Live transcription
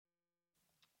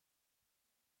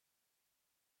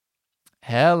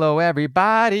Hello,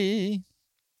 everybody.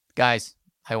 Guys,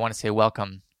 I want to say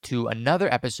welcome to another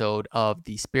episode of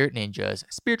the Spirit Ninjas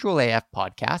Spiritual AF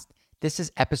podcast. This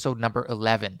is episode number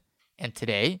 11. And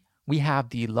today we have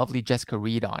the lovely Jessica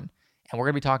Reid on. And we're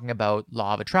going to be talking about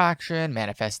law of attraction,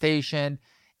 manifestation.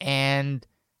 And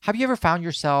have you ever found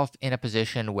yourself in a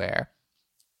position where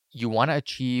you want to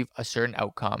achieve a certain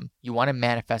outcome, you want to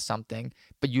manifest something,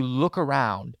 but you look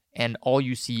around and all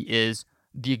you see is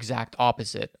the exact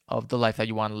opposite of the life that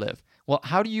you want to live? Well,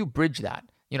 how do you bridge that?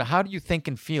 How do you think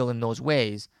and feel in those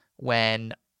ways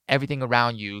when everything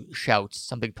around you shouts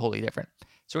something totally different?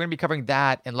 So we're going to be covering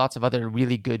that and lots of other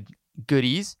really good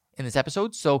goodies in this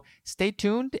episode. So stay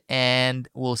tuned and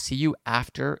we'll see you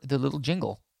after the little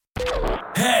jingle.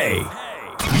 Hey,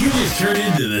 you just turned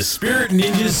into the Spirit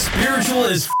Ninjas Spiritual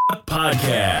as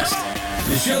podcast,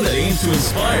 the show that aims to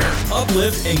inspire,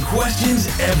 uplift, and questions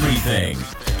everything.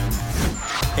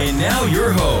 And now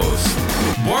your hosts,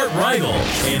 Bart Reid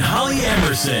and Holly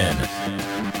Emerson.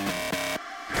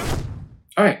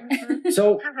 All right.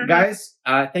 So, guys,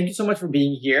 thank you so much for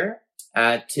being here.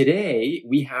 Today,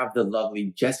 we have the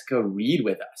lovely Jessica Reid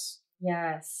with us.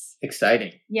 Yes.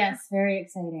 Exciting. Yes, very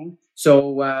exciting.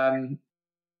 So,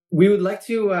 we would like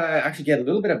to actually get a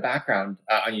little bit of background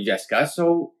on you, Jessica.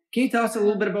 So, can you tell us a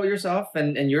little bit about yourself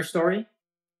and your story?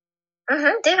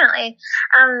 Definitely.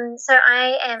 So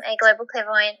I am a global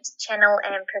clairvoyant, channel,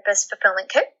 and purpose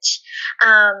fulfillment coach.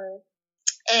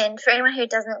 And for anyone who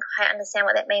doesn't quite understand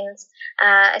what that means,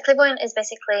 a clairvoyant is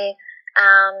basically,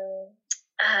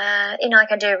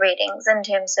 like I do readings in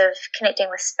terms of connecting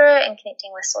with spirit and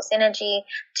connecting with source energy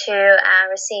to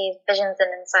receive visions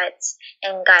and insights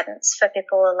and guidance for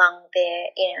people along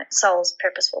their, soul's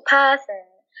purposeful path and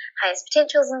highest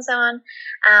potentials and so on.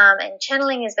 And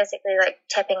channeling is basically like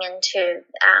tapping into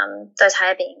those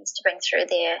higher beings to bring through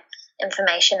their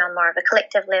information on more of a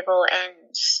collective level.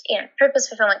 And, purpose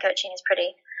fulfillment coaching is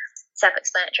pretty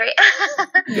self-explanatory.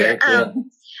 Very cool.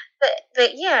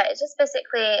 But yeah, it's just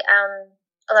basically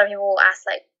a lot of people will ask,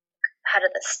 like, how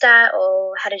did this start,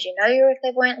 or how did you know you were a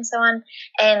clairvoyant and so on.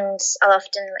 And I'll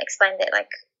often explain that, like,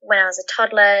 when I was a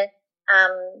toddler,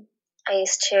 I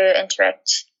used to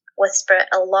interact with spirit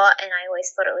a lot, and I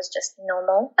always thought it was just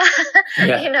normal.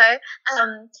 Yeah.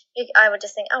 I would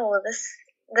just think, oh, well,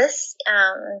 this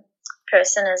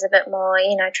person is a bit more,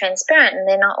 transparent, and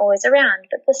they're not always around.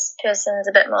 But this person's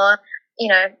a bit more,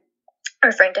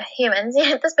 referring to humans,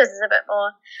 this person's a bit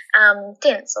more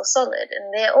dense or solid,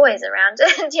 and they're always around.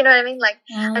 Do you know what I mean? Like,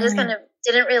 I just kind of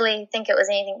didn't really think it was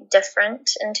anything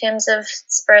different in terms of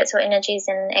spirits or energies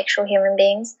and actual human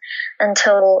beings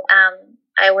until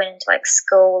I went into like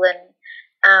school and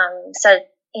started,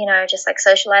 just like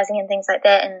socializing and things like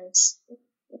that, and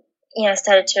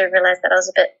started to realize that I was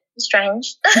a bit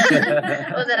strange,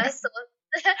 or that I saw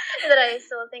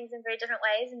things in very different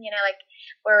ways. And like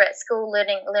we're at school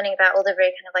learning about all the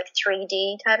very kind of like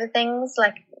 3D type of things,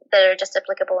 like that are just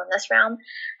applicable in this realm.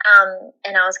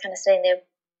 And I was kind of sitting there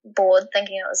bored,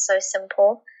 thinking it was so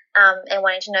simple, and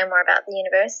wanting to know more about the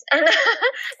universe, and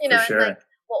Sure. and like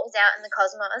what was out in the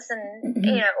cosmos, and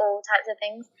all types of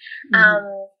things. So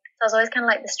I was always kind of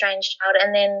like the strange child.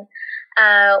 And then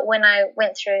when I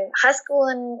went through high school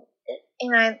and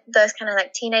those kind of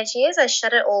like teenage years, I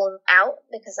shut it all out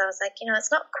because I was like,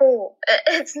 it's not cool.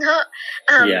 It's not.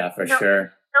 Yeah, for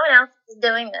sure. No one else is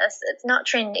doing this. It's not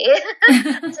trendy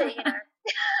to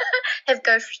have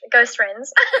ghost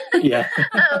friends. Yeah.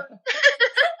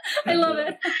 I love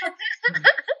it.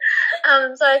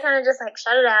 So I kind of just like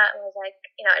shut it out and was like,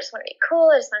 I just want to be cool.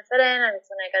 I just want to fit in. I just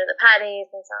want to go to the parties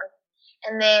and so on.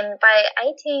 And then by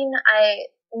 18, I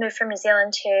moved from New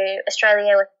Zealand to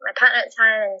Australia with my partner at the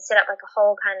time and set up like a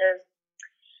whole kind of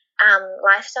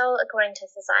lifestyle according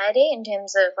to society, in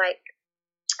terms of like,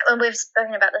 when we've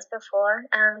spoken about this before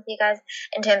with you guys,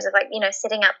 in terms of like,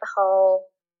 setting up the whole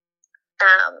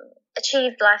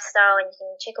achieved lifestyle, and you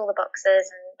can check all the boxes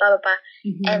and blah, blah, blah,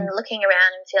 and looking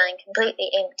around and feeling completely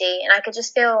empty. And I could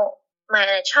just feel my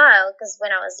inner child, because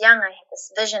when I was young, I had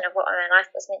this vision of what my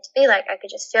life was meant to be like. I could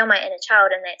just feel my inner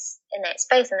child in that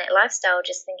space and that lifestyle,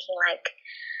 just thinking like,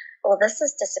 well, this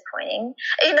is disappointing.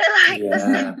 This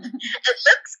it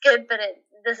looks good, but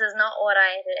this is not what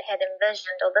I had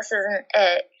envisioned, or this isn't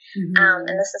it.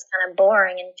 And this is kind of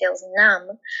boring and feels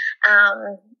numb.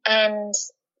 And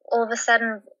all of a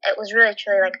sudden, it was really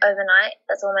truly like overnight.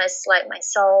 It's almost like my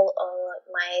soul or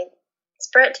my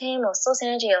spirit team or source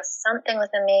energy or something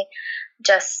within me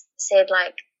just said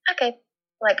like, okay,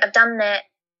 like I've done that.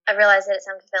 I realized that it's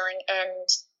unfulfilling and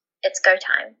it's go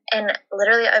time. And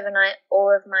literally overnight,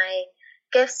 all of my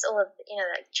gifts, all of,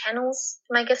 like channels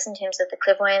for my gifts in terms of the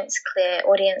clairvoyance,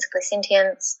 clairaudience,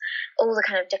 clairsentience, all the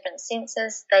kind of different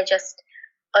senses, they just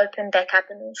opened back up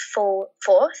in full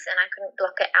force, and I couldn't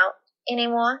block it out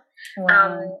anymore.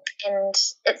 Wow. And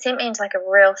it sent me into like a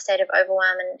real state of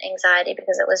overwhelm and anxiety,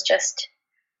 because it was just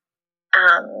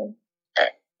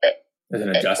There's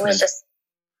an adjustment.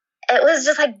 It was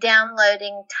just like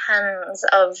downloading tons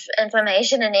of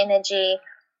information and energy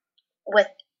with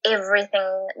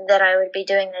everything that I would be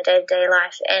doing in a day-to-day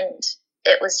life, and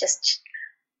it was just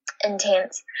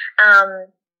intense.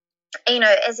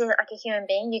 As like a human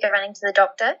being, you go running to the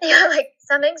doctor, you're like,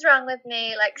 something's wrong with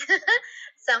me, like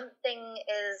something's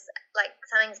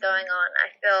going on. I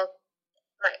feel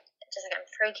like just like I'm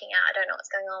freaking out. I don't know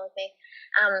what's going on with me.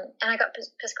 And I got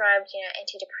prescribed,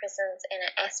 antidepressants and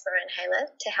an asthma inhaler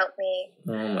to help me.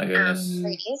 Oh my goodness.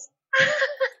 Breathe.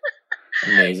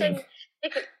 Amazing.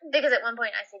 Because at one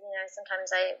point I said, sometimes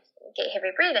I get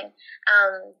heavy breathing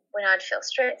when I'd feel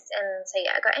stressed. And so,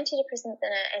 I got antidepressants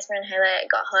and an asthma inhaler,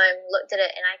 got home, looked at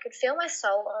it, and I could feel my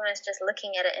soul almost just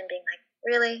looking at it and being like,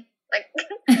 really? Like,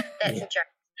 that's a joke.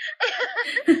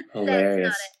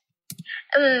 Hilarious.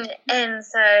 That's not it. And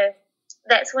so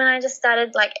that's when I just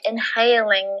started, like,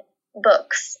 inhaling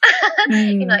books,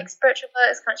 like spiritual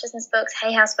books, consciousness books,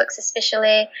 Hay House books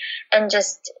especially, and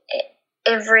just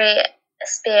every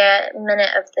spare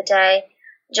minute of the day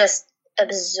just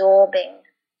absorbing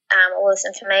all this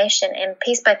information, and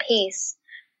piece by piece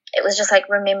it was just like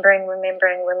remembering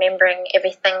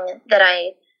everything that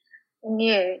I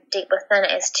knew deep within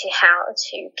as to how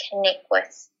to connect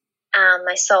with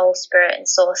my soul, spirit, and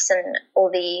source, and all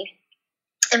the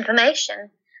information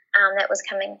that was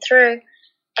coming through.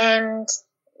 And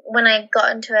when I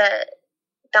got into a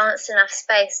balanced enough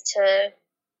space to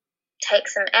take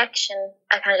some action,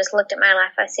 I kind of just looked at my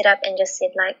life. I set up and just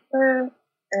said, like, no,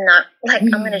 like, I'm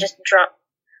going to just drop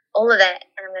all of that,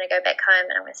 and I'm going to go back home,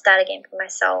 and I'm going to start again for my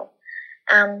soul.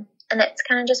 And that's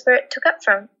kind of just where it took up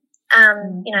from.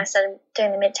 I started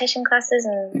doing the meditation classes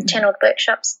and channeled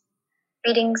workshops,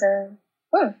 readings, and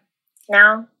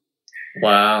now.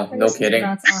 Wow, no kidding.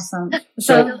 That's awesome.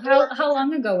 So how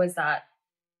long ago was that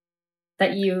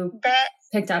you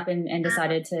picked up and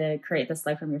decided to create this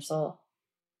life from your soul?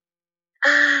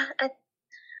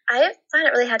 I find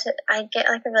it really hard I get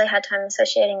like a really hard time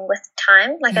associating with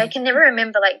time. Like, I can never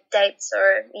remember like dates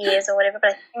or years or whatever,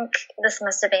 but I think this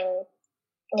must have been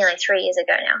nearly 3 years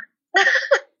ago now.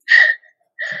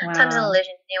 Wow. Time's an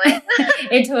illusion anyway.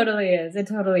 It totally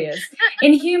is.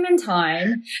 In human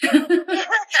time,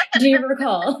 do you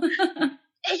recall?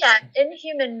 Yeah, in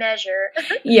human measure.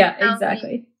 Yeah,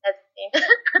 exactly.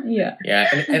 Yeah.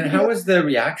 Yeah, and how was the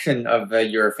reaction of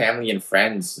your family and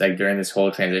friends, like, during this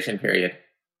whole transition period?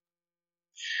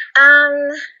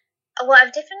 Well,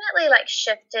 I've definitely like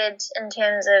shifted in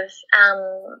terms of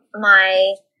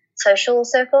my social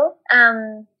circle.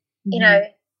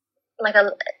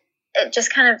 It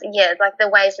just kind of, like the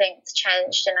wavelengths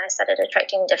changed, and I started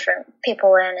attracting different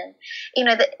people in, and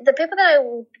the people that I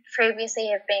would previously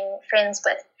have been friends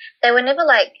with, they were never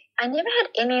like, I never had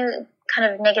any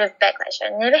kind of negative backlash. I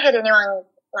never had anyone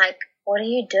like, what are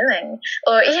you doing?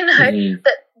 Or,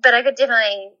 but I could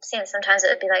definitely sense sometimes it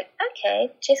would be like,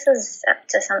 okay, Jess is up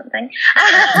to something.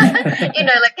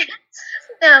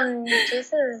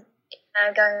 Jess is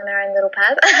going on her own little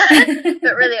path.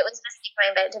 But really it was just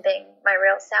going back to being my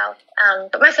real self.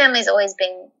 But my family's always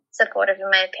been supportive, and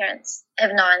my parents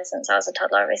have known since I was a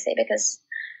toddler, obviously, because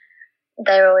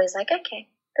they were always like, okay,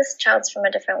 this child's from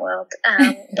a different world.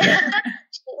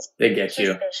 They get you.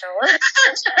 She's special.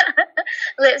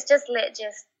 Let's just let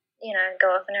Jess, go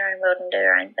off in her own world and do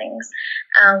her own things.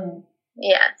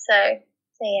 So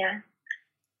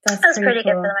that was pretty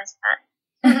good for the most part.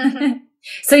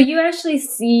 So you actually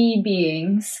see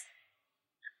beings.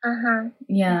 Uh-huh.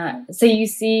 Yeah. So you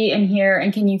see and hear,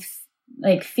 and can you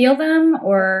feel them,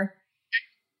 or?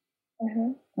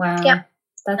 Mm-hmm. Wow. Yeah.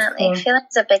 That's definitely. cool.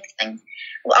 Feeling's a big thing.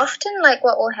 Well, often, like,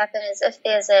 what will happen is if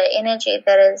there's an energy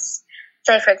that is,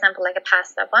 say, for example, like a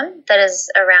past loved one that is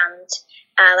around,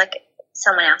 like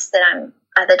someone else that I'm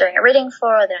either doing a reading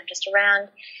for or that I'm just around,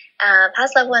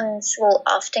 past loved ones will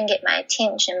often get my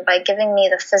attention by giving me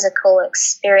the physical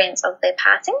experience of their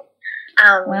passing.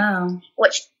 Wow.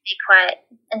 Which can be quite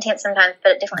intense sometimes,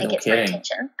 but it definitely gets my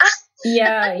attention.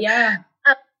 Yeah.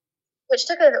 Which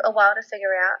took a while to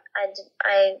figure out.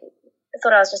 I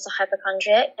thought I was just a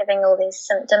hypochondriac, having all these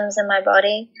symptoms in my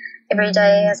body every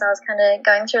day as I was kind of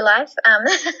going through life. Wow.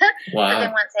 But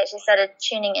then once I actually started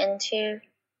tuning into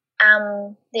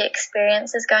the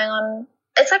experiences going on,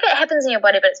 it's like it happens in your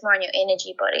body, but it's more in your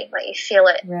energy body. Like, you feel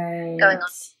it going on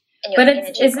in your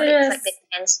energy body. It's like the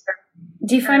cancer.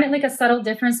 Do you find it like a subtle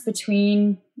difference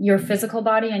between your physical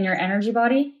body and your energy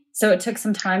body? So it took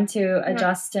some time to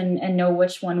adjust and know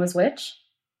which one was which?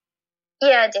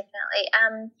 Yeah,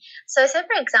 definitely. So say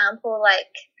for example,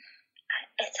 like,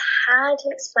 it's hard to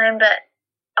explain, but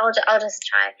I'll just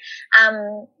try.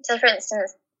 So for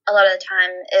instance, a lot of the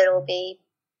time it'll be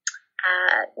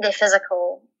the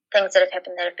physical things that have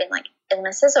happened that have been like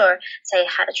illnesses, or say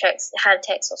heart attacks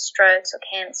or strokes or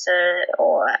cancer,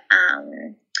 or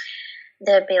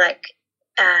there'd be like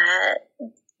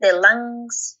their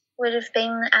lungs would have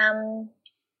been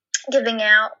giving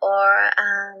out, or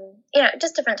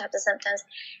just different types of symptoms.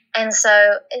 And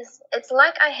so it's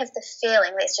like I have the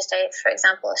feeling, let's just say for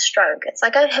example a stroke, it's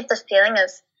like I have the feeling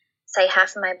of, say,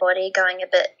 half of my body going a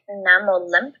bit numb or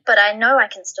limp, but I know I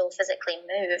can still physically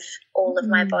move all of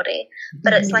my body.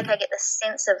 But it's like I get this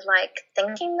sense of like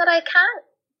thinking that I can't.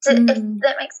 If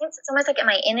that makes sense, it's almost like in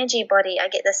my energy body, I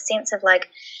get this sense of like,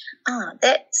 oh,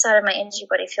 that side of my energy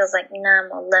body feels like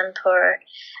numb or limp or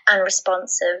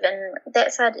unresponsive, and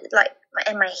that side, like,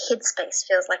 in my headspace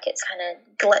feels like it's kind of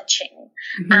glitching.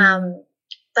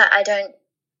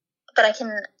 But I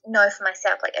can know for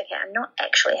myself, like, okay, I'm not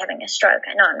actually having a stroke.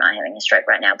 I know I'm not having a stroke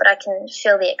right now, but I can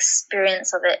feel the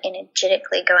experience of it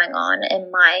energetically going on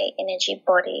in my energy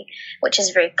body, which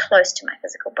is very close to my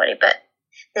physical body. But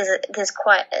there's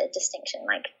quite a distinction.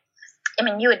 Like, I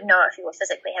mean, you would know if you were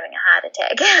physically having a heart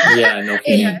attack. Yeah, no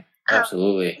kidding.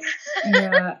 Absolutely.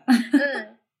 Yeah.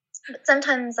 But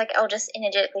sometimes, like, I'll just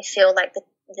energetically feel like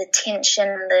the tension,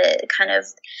 the kind of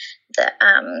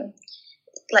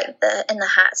in the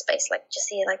heart space, like just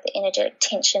see like the energetic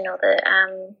tension, or the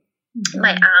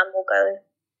my arm will go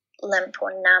limp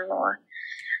or numb, or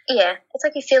it's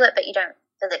like you feel it but you don't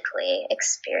physically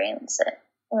experience it.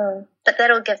 But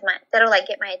that'll get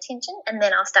my attention, and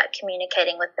then I'll start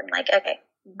communicating with them, like, okay,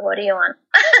 what do you want?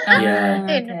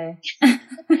 Okay.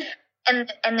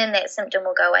 and then that symptom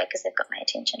will go away because they've got my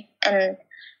attention. And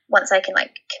once I can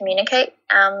like communicate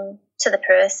to the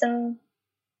person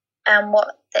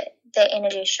what their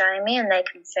energy is showing me, and they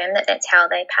confirm that that's how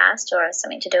they passed or has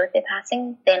something to do with their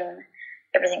passing, then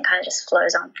everything kind of just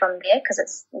flows on from there because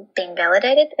it's being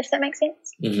validated, if that makes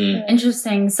sense.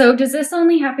 Interesting. So does this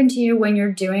only happen to you when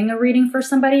you're doing a reading for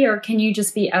somebody, or can you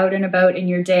just be out and about in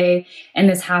your day and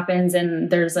this happens and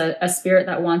there's a spirit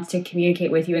that wants to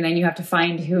communicate with you, and then you have to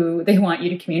find who they want you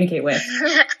to communicate with?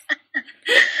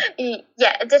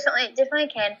 Yeah, it definitely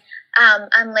can.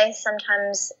 Unless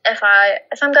sometimes if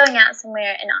I'm going out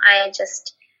somewhere and I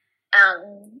just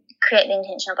create the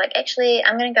intention of like, actually,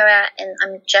 I'm going to go out and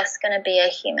I'm just going to be a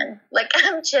human. Like,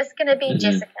 I'm just going to be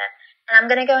Jessica, and I'm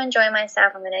going to go enjoy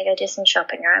myself. I'm going to go do some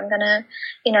shopping, or I'm going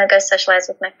to, go socialize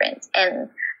with my friends. And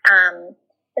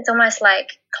it's almost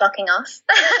like clocking off.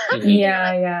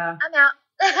 Yeah. I'm out.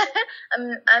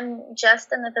 I'm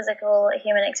just in the physical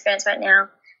human experience right now.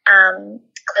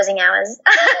 Closing hours,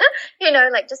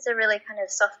 like just a really kind of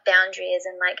soft boundary, is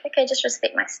in like, okay, just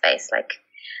respect my space. Like,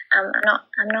 I'm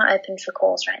not open for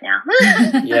calls right now.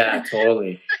 Yeah,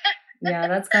 totally. Yeah,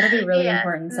 that's got to be really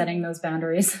important, setting those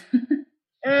boundaries.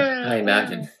 I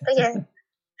imagine. But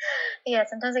yeah,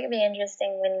 sometimes it can be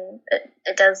interesting when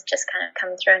it does just kind of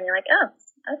come through and you're like, oh,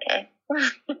 okay.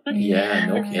 Yeah,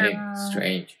 no kidding.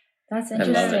 Strange. That's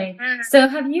interesting. So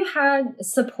have you had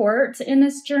support in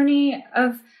this journey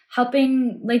of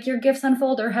helping like your gifts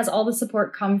unfold, or has all the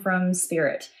support come from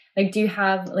spirit? Like, do you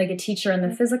have like a teacher in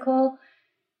the physical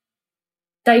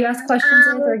that you ask questions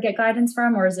with or get guidance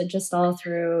from, or is it just all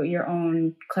through your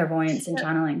own clairvoyance and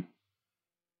channeling?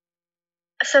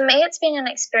 For me, it's been an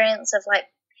experience of like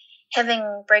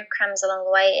having breadcrumbs along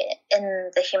the way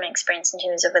in the human experience, in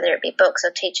terms of whether it be books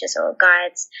or teachers or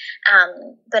guides,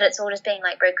 but it's all just being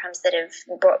like breadcrumbs that have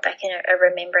brought back in a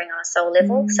remembering on a soul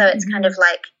level. So it's kind of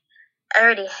like I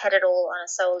already had it all on a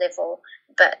soul level,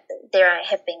 but there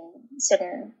have been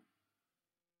certain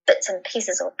bits and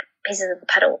pieces of the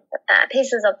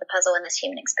puzzle in this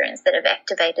human experience that have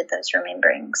activated those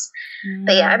rememberings.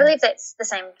 But yeah, I believe that's the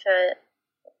same for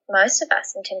most of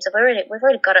us, in terms of we've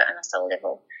already got it on a soul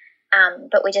level,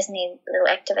 but we just need little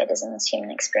activators in this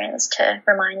human experience to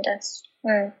remind us.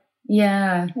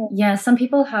 Yeah. Some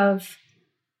people have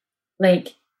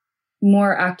like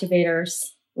more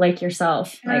activators, like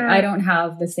yourself. Like, I don't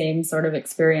have the same sort of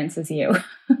experience as you.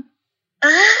 We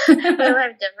all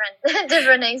have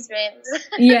different experiences.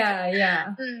 Yeah.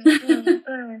 Yeah,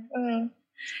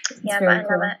 but I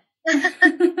love it.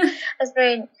 It's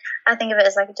very. I think of it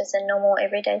as like just a normal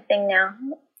everyday thing now,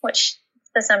 which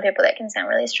for some people that can sound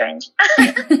really strange.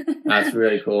 That's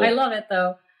really cool. I love it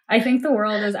though. I think the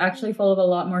world is actually full of a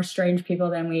lot more strange people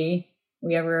than we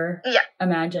ever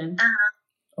imagine.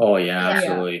 Oh yeah,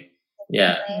 absolutely.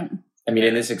 Yeah. I mean,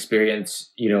 in this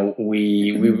experience, you know,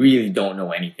 we really don't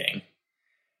know anything.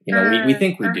 You know, we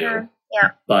think we do.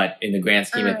 Yeah. But in the grand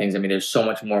scheme of things, I mean, there's so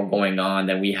much more going on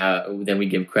than we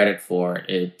give credit for.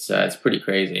 It's pretty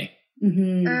crazy.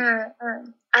 Mm-hmm.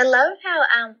 I love how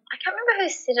I can't remember who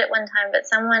said it one time, but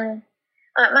someone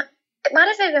it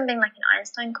might have even been like an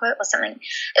Einstein quote or something.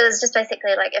 It was just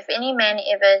basically like, if any man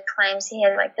ever claims he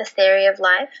has like the theory of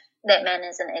life, that man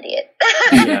is an idiot.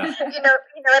 Yeah. you know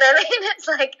what I mean? It's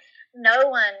like no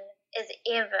one is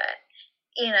ever,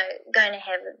 going to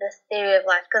have the theory of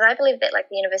life, because I believe that like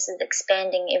the universe is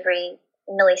expanding every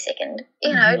millisecond,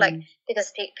 like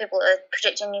because people are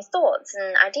projecting new thoughts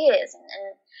and ideas and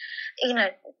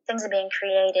things are being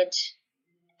created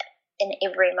in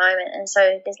every moment, and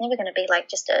so there's never going to be like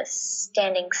just a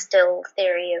standing still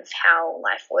theory of how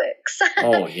life works.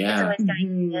 Oh yeah. It's always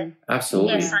going to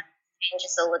absolutely. science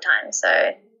changes all the time,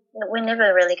 so we're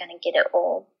never really going to get it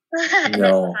all. And No.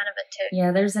 that's the fun of it too.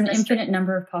 Yeah, there's an infinite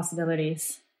number of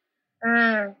possibilities.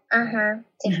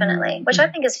 Definitely, which I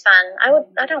think is fun.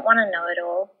 I don't want to know it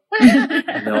all.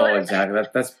 No, exactly.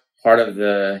 That's part of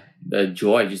the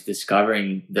joy, just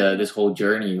discovering this whole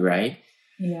journey, right?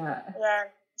 Yeah. Yeah,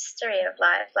 mystery of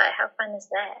life. Like, how fun is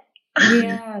that?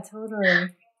 Yeah, totally.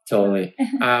 Totally.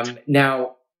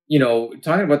 Now,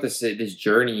 talking about this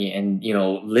journey and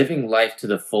living life to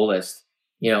the fullest.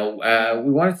 We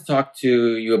wanted to talk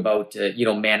to you about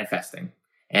manifesting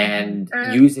and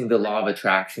using the law of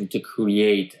attraction to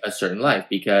create a certain life,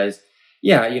 because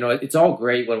it's all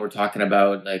great when we're talking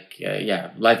about like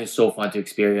life is so fun to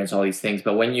experience all these things,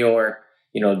 but when you're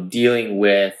dealing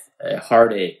with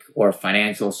heartache or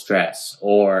financial stress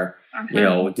or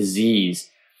disease,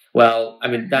 well, I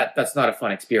mean that's not a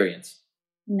fun experience.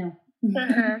 No.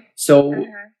 So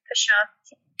for sure.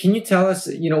 Can you tell us,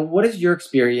 what is your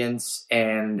experience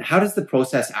and how does the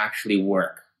process actually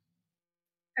work?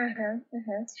 And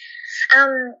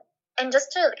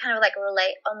just to kind of like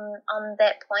relate on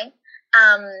that point,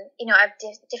 I've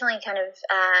definitely kind of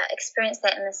experienced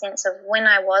that in the sense of when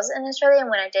I was in Australia and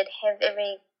when I did have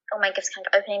all my gifts kind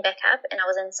of opening back up, and I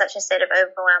was in such a state of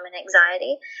overwhelm and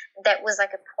anxiety. That was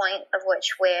like a point of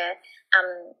which where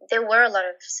there were a lot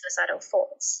of suicidal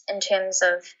thoughts in terms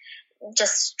of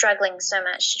just struggling so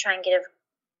much to try and get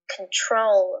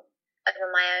control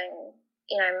over my own,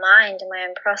 mind and my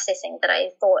own processing, that I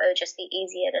thought it would just be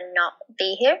easier to not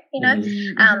be here,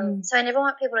 So I never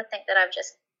want people to think that I've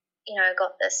just,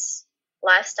 got this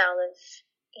lifestyle of,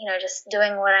 just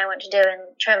doing what I want to do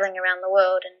and traveling around the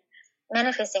world and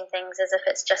manifesting things as if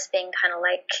it's just being kind of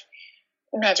like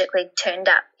magically turned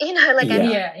up, I'm at a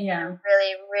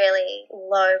really, really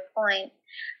low point.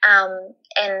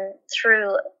 And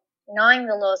through knowing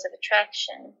the laws of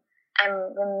attraction,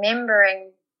 I'm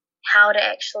remembering how to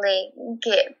actually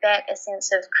get back a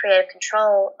sense of creative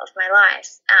control of my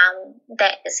life.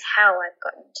 That is how I've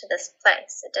gotten to this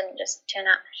place. It didn't just turn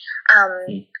up.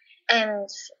 And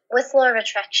with law of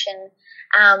attraction,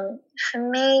 for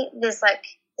me, there's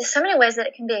so many ways that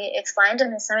it can be explained,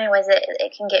 and there's so many ways that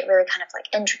it can get really kind of like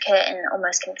intricate and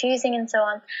almost confusing and so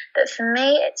on. But for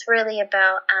me, it's really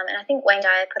about, and I think Wayne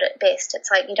Dyer put it best, it's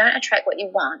like you don't attract what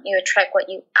you want, you attract what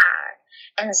you are.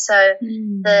 And so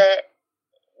the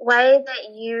way that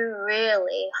you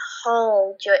really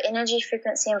hold your energy,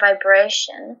 frequency, and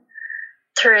vibration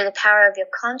through the power of your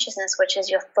consciousness, which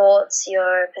is your thoughts,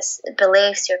 your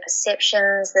beliefs, your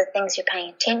perceptions, the things you're paying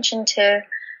attention to,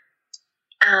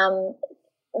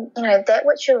 that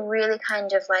which you're really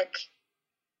kind of like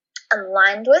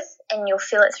aligned with, and you'll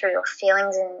feel it through your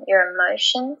feelings and your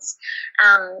emotions,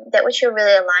 that which you're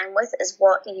really aligned with is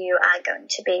what you are going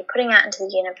to be putting out into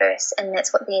the universe, and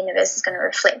that's what the universe is going to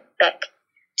reflect back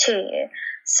to you.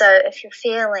 So if you're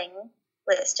feeling,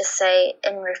 let's just say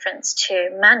in reference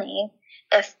to money,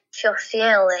 if you're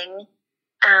feeling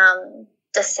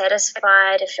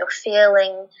dissatisfied, if you're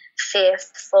feeling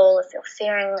fearful, if you're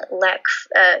feeling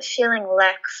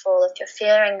lackful, if you're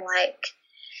feeling like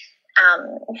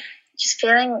just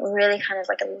feeling really kind of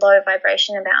like a low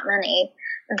vibration about money,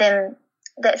 then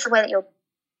that's the way that you're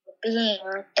being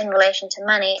in relation to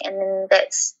money, and then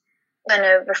that's going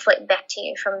to reflect back to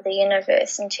you from the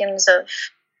universe in terms of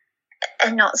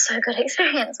a not so good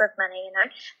experience with money,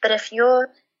 But if you're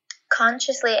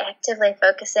consciously, actively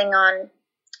focusing on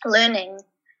learning,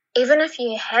 even if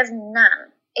you have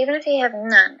none,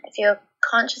 if you're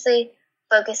consciously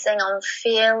focusing on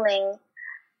feeling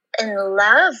in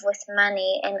love with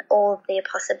money and all the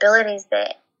possibilities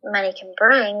that money can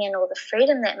bring and all the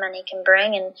freedom that money can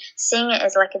bring, and seeing it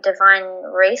as like a divine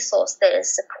resource that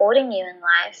is supporting you in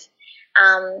life,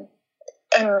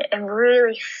 and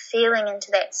really feeling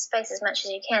into that space as much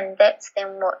as you can, that's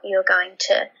then what you're going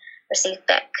to receive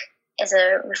back as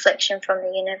a reflection from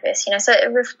the universe. So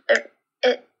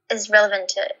it is relevant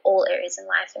to all areas in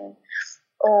life and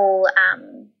all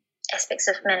aspects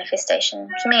of manifestation.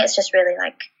 For me, it's just really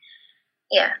like,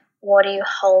 what are you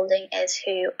holding as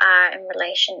who you are in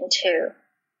relation to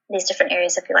these different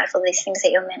areas of your life, or these things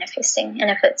that you're manifesting? And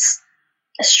if it's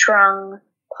a strong,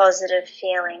 positive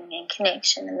feeling and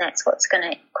connection, and that's what's going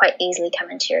to quite easily come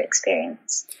into your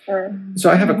experience. So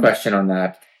I have a question on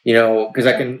that, because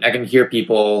I can hear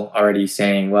people already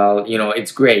saying, well,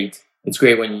 it's great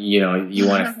when you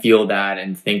want to feel that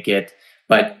and think it,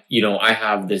 but I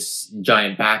have this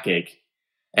giant backache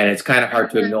and it's kind of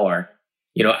hard to ignore.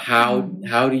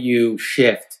 How do you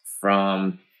shift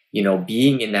from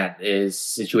being in that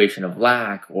situation of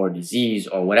lack or disease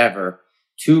or whatever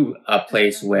to a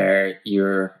place where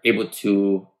you're able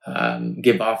to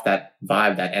give off that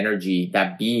vibe, that energy,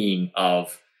 that being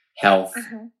of health,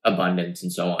 abundance,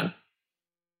 and so on?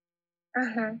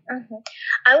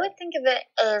 I would think of it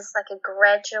as like a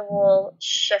gradual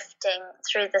shifting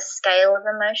through the scale of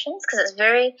emotions, because it's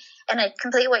very, and I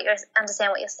completely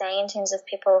understand what you're saying in terms of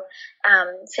people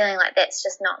feeling like that's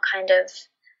just not kind of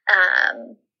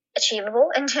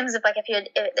achievable, in terms of like if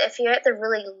you're at the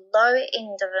really low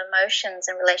end of emotions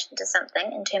in relation to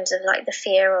something, in terms of like the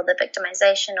fear or the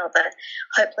victimization or the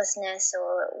hopelessness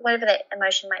or whatever that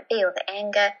emotion might be, or the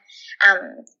anger,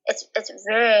 it's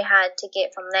very hard to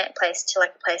get from that place to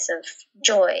like a place of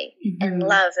joy and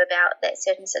love about that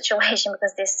certain situation,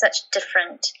 because there's such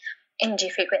different energy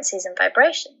frequencies and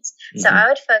vibrations. So I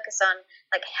would focus on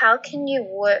like, how can you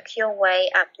work your way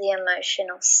up the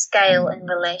emotional scale in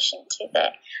relation to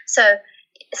that? So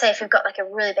say if you've got like a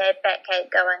really bad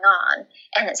backache going on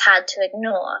and it's hard to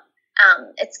ignore,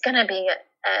 it's going to be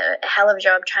a hell of a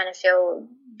job trying to feel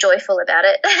joyful about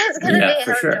it. It's going to be a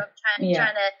hell of a job trying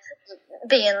to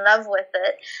be in love with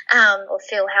it, or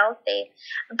feel healthy.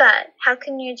 But how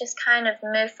can you just kind of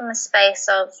move from a space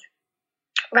of,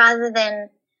 rather than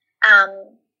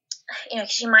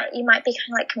because you might be kind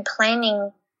of like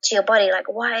complaining to your body, like,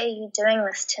 why are you doing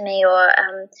this to me? Or,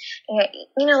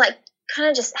 like kind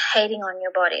of just hating on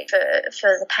your body for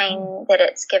the pain that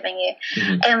it's giving you.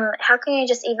 And how can you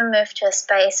just even move to a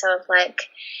space of like,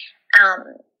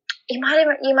 you might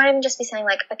even just be saying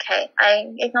like, okay,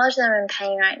 I acknowledge that I'm in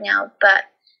pain right now, but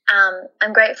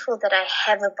I'm grateful that I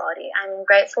have a body. I'm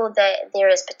grateful that there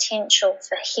is potential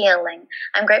for healing.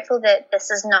 I'm grateful that this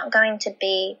is not going to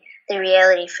be the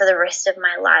reality for the rest of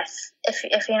my life, if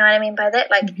you know what I mean by that.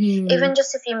 Like, even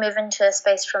just if you move into a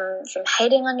space from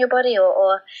hating on your body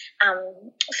or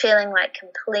feeling like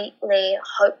completely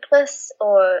hopeless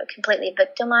or completely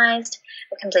victimized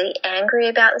or completely angry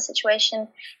about the situation,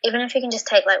 even if you can just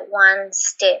take like one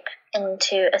step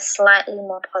into a slightly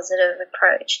more positive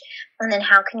approach, and then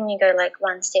how can you go like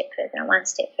one step further and one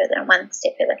step further and one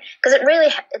step further? Because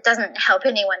it doesn't help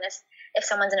anyone if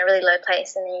someone's in a really low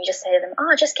place and then you just say to them,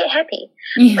 oh, just get happy.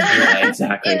 Yeah,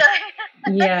 exactly.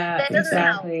 That doesn't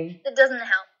help. It doesn't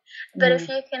help. But if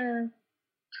you can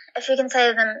say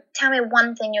to them, tell me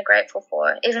one thing you're grateful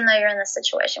for, even though you're in this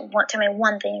situation, tell me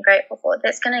one thing you're grateful for,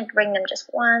 that's going to bring them just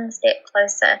one step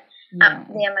closer up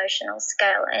the emotional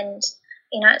scale. And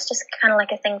it's just kind of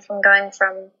like a thing from going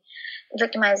from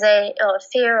victimization or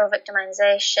fear or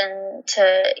victimization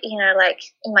to, like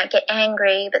you might get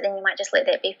angry, but then you might just let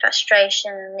that be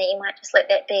frustration, and then you might just let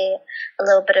that be a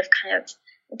little bit of kind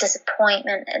of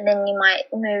disappointment, and then you might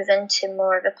move into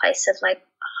more of a place of like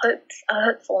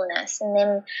hopefulness, and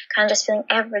then kind of just feeling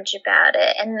average about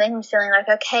it, and then feeling like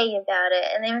okay about it,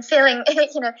 and then feeling a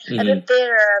bit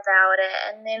better about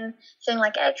it, and then feeling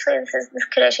like actually this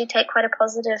could actually take quite a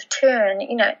positive turn,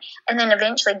 and then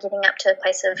eventually getting up to a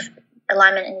place of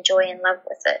alignment and joy and love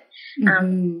with it.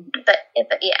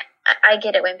 But yeah, I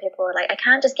get it when people are like, I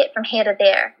can't just get from here to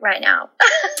there right now.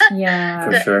 Yeah,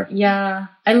 for sure. Yeah,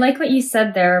 I like what you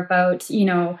said there about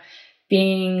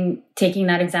taking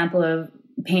that example of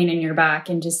pain in your back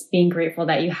and just being grateful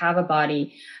that you have a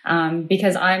body,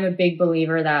 because I'm a big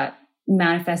believer that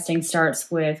manifesting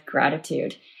starts with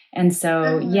gratitude. And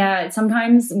so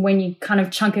sometimes when you kind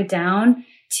of chunk it down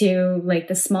to like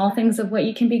the small things of what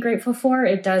you can be grateful for,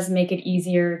 it does make it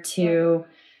easier to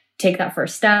take that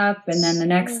first step and then the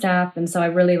next step. And so I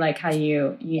really like how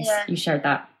you shared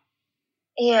that.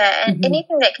 Yeah, and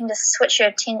anything that can just switch your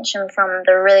attention from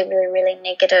the really, really, really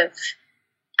negative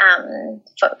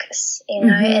focus,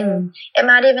 and it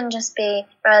might even just be,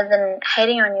 rather than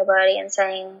hating on your body and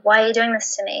saying, why are you doing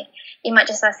this to me? You might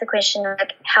just ask the question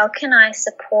like, how can I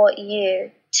support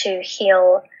you to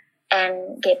heal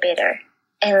and get better?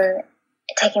 And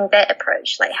taking that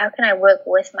approach, like how can I work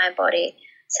with my body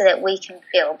so that we can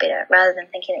feel better, rather than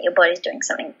thinking that your body's doing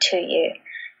something to you.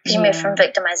 Because you move from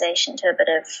victimization to a bit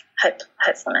of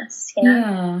hopefulness, you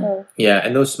know? Yeah. Yeah,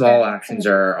 and those small actions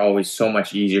are always so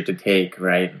much easier to take,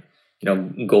 right? You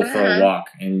know, go for a walk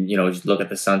and, you know, just look at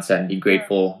the sunset and be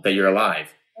grateful that you're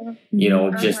alive. You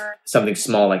know, just something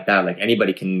small like that. Like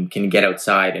anybody can get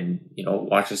outside and, you know,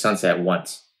 watch the sunset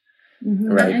once.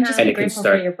 Right. And just and be it can grateful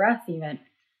start, for your breath even.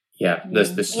 Yeah, the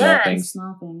small things.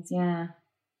 Small things, yeah.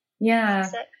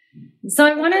 So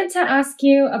I wanted to ask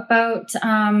you about,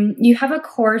 you have a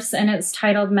course and it's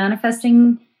titled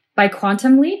Manifesting by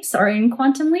Quantum Leaps, or in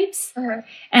Quantum Leaps.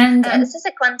 And this is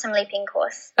a quantum leaping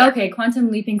course. Okay,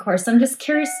 quantum leaping course. So I'm just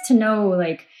curious to know,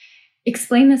 like,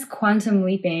 explain this quantum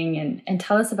leaping and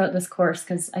tell us about this course,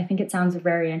 because I think it sounds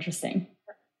very interesting.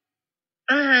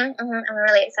 I'm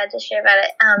really excited to share about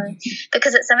it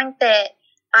because it's something that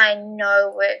I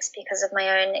know works because of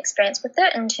my own experience with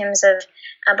it, in terms of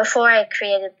before I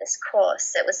created this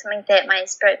course, it was something that my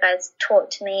spirit guides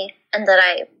taught to me and that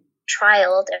I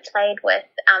trialed and played with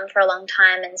for a long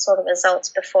time and saw the results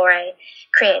before I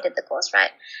created the course,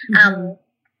 right?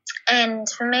 And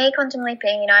for me, quantum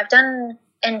leaping, you know, I've done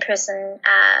in-person,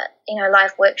 you know,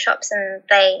 live workshops, and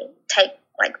they take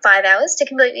like 5 hours to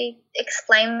completely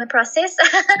explain the process.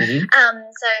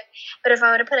 But if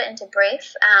I were to put it into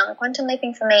brief, quantum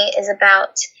leaping for me is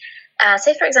about,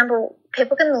 say for example,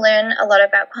 people can learn a lot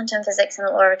about quantum physics and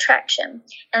the law of attraction,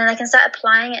 and then they can start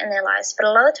applying it in their lives. But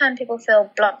a lot of time people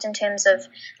feel blocked in terms of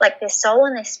like their soul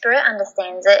and their spirit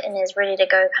understands it and is ready to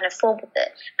go kind of forward with it.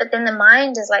 But then the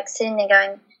mind is like sitting there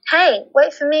going, hey,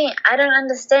 wait for me. I don't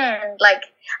understand. Like,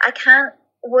 I can't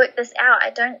work this out. I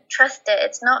don't trust it.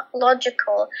 It's not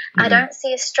logical. I don't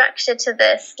see a structure to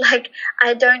this. Like,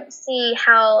 I don't see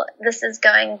how this is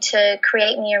going to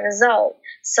create me a result.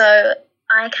 So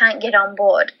I can't get on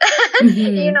board.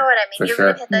 You know what I mean? For You've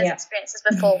sure. had those experiences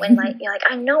before when like you're like,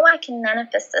 I know I can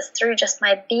manifest this through just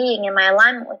my being and my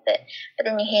alignment with it. But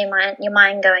then you hear your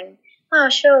mind going, oh,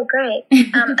 sure, great.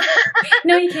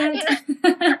 No, you can't.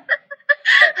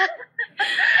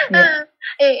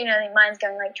 You know, the mind's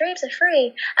going like, dreams are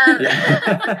free.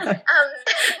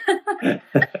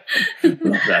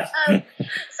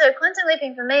 So quantum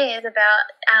leaping for me is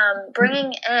about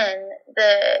bringing in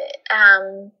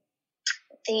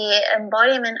the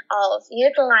embodiment of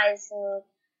utilizing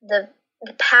the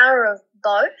power of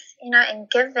both, you know, and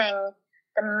giving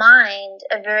the mind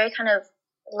a very kind of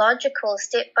logical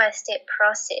step-by-step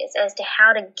process as to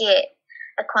how to get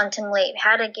a quantum leap,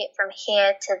 how to get from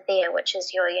here to there, which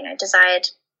is your, you know, desired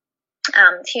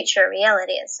future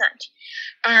reality as such.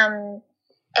 And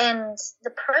the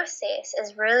process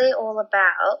is really all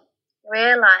about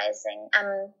realizing,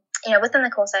 you know, within the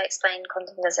course I explained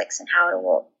quantum physics and how it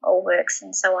all works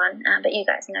and so on, but you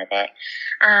guys know that.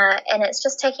 And it's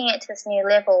just taking it to this new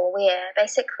level where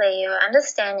basically you're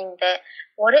understanding that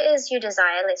what it is you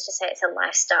desire, let's just say it's a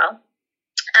lifestyle,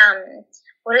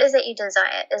 what it is that you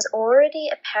desire is already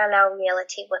a parallel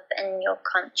reality within your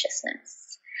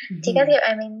consciousness. Do you guys get what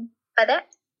I mean by that?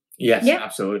 Yes,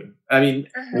 absolutely. I mean,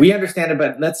 we understand it,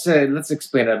 but let's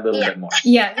explain it a little bit more.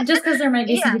 Yeah, just because there might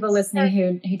be some people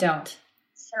listening who don't.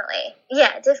 Definitely.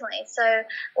 Yeah, definitely. So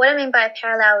what I mean by a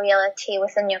parallel reality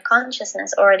within your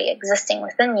consciousness already existing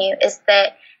within you is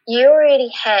that you already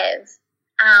have,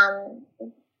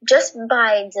 just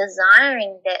by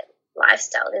desiring that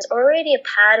lifestyle, there's already a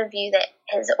part of you that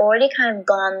has already kind of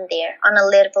gone there on a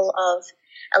level of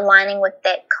aligning with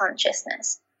that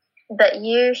consciousness. But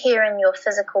you here in your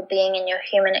physical being and your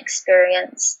human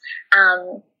experience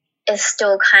is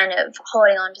still kind of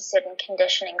holding on to certain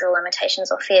conditionings or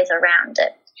limitations or fears around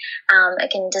it.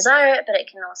 It can desire it, but it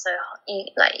can also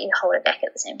you hold it back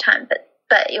at the same time.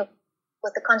 But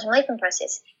with the quantum leaping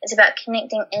process, it's about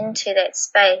connecting into that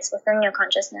space within your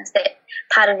consciousness, that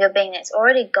part of your being that's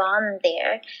already gone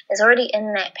there, is already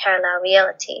in that parallel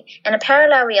reality. And a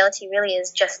parallel reality really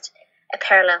is just a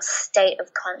parallel state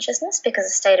of consciousness, because a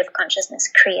state of consciousness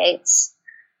creates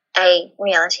a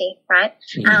reality, right?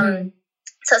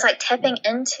 So it's like tapping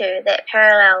into that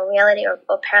parallel reality or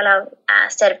parallel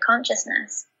state of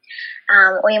consciousness.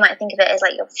 Or you might think of it as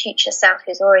like your future self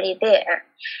who's already there.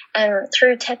 And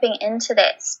through tapping into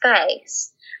that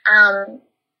space,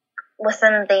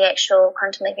 within the actual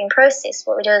quantum leaping process,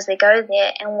 what we do is we go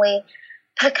there and we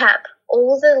pick up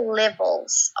all the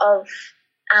levels of,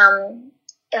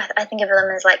 I think of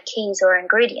them as like keys or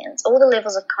ingredients, all the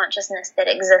levels of consciousness that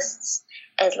exists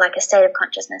as like a state of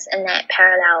consciousness in that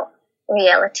parallel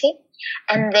reality.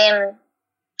 And then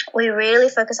we really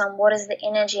focus on what is the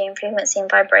energy and frequency and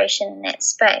vibration in that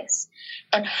space,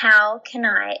 and how can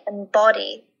I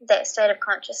embody that state of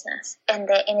consciousness and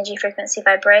that energy, frequency,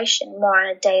 vibration more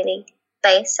on a daily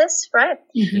basis, right?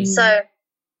 Mm-hmm. So,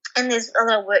 and there's a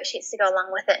lot of worksheets to go along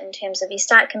with it in terms of you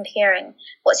start comparing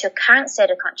what's your current state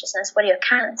of consciousness, what are your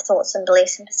current thoughts and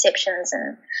beliefs and perceptions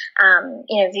and,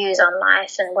 views on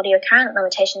life, and what are your current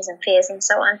limitations and fears and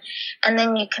so on. And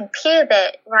then you compare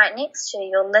that right next to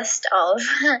your list of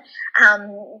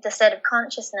the state of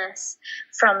consciousness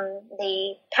from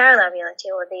the parallel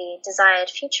reality or the desired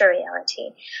future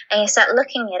reality. And you start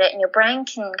looking at it, and your brain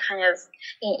can kind of,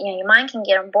 your mind can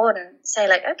get on board and say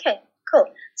like, okay, cool.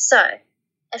 So,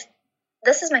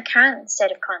 this is my current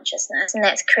state of consciousness, and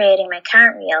that's creating my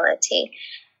current reality.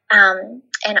 And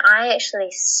I actually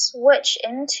switch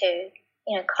into,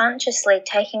 consciously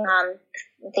taking on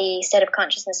the state of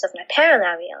consciousness of my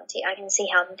parallel reality. I can see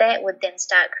how that would then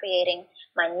start creating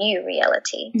my new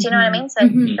reality. Do you know what I mean? So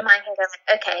the mind can go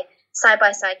like, okay, side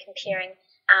by side comparing,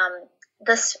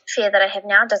 this fear that I have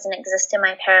now doesn't exist in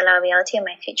my parallel reality or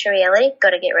my future reality. Got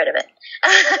to get rid of it.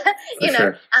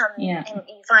 Sure. And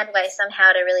you find a way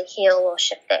somehow to really heal or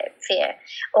shift that fear.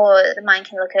 Or the mind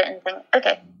can look at it and think,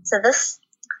 okay, so this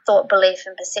thought, belief,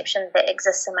 and perception that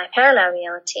exists in my parallel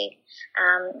reality,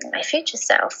 my future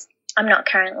self, I'm not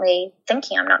currently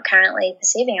thinking, I'm not currently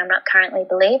perceiving, I'm not currently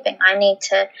believing. I need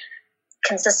to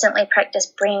consistently practice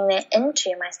bringing that into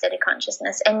my state of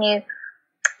consciousness. And you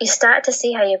start to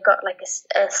see how you've got like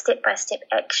a step-by-step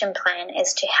action plan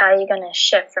as to how you're going to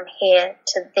shift from here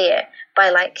to there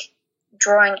by like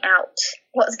drawing out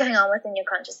what's going on within your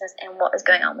consciousness and what is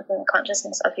going on within the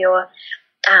consciousness of your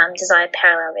desired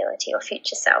parallel reality or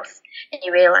future self. And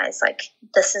you realize like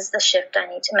this is the shift I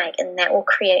need to make, and that will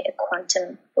create a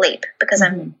quantum leap because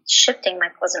I'm shifting my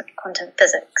quantum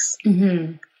physics.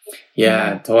 Mm-hmm.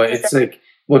 Yeah, totally. It's like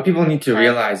what people need to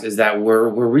realize is that we're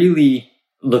really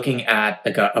looking at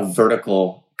like a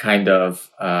vertical kind of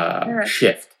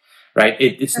shift, right?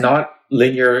 It's not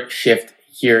linear shift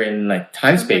here in like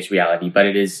time space reality, but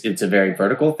it's a very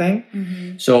vertical thing.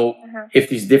 Mm-hmm. So if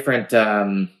these different,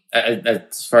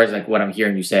 as far as like what I'm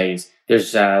hearing you say is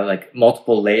there's like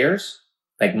multiple layers,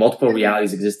 like multiple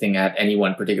realities existing at any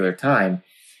one particular time.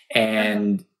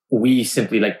 And we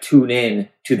simply like tune in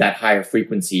to that higher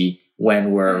frequency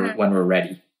when we're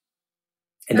ready.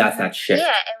 And that's that shift.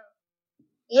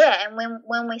 And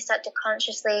when we start to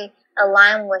consciously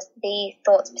align with the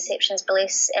thoughts, perceptions,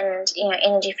 beliefs, and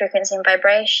energy, frequency, and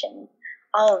vibration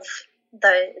of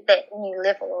that new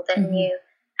level or that new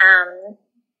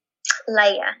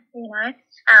layer,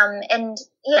 and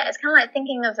it's kind of like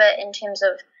thinking of it in terms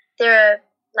of there are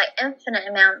like infinite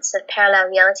amounts of parallel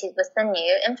realities within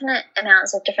you, infinite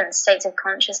amounts of different states of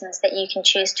consciousness that you can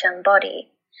choose to embody,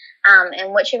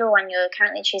 and whichever one you're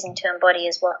currently choosing to embody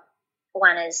is what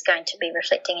one is going to be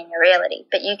reflecting in your reality.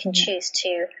 But you can choose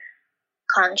to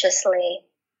consciously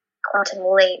quantum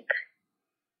leap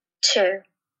to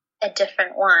a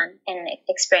different one and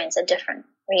experience a different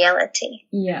reality.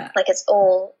 Yeah. Like it's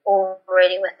all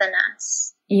already within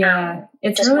us. Yeah.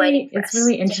 It's really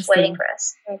interesting. Just waiting for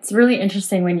us. It's really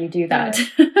interesting when you do that.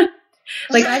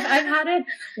 Like I've had it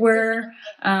where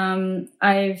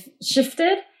I've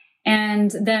shifted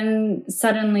and then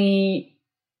suddenly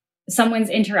someone's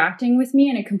interacting with me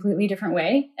in a completely different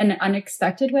way, an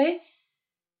unexpected way.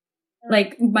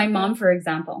 Like my mom, for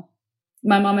example.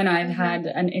 My mom and I have had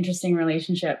an interesting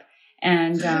relationship,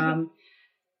 and I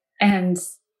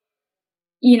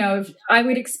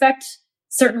would expect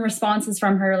certain responses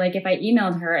from her, like if I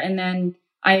emailed her, and then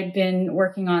I had been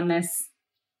working on this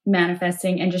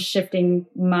manifesting and just shifting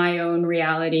my own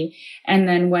reality. And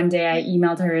then one day I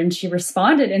emailed her and she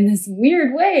responded in this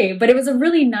weird way, but it was a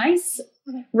really nice,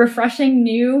 refreshing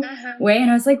new way. And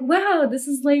I was like, wow, this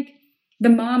is like the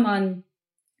mom on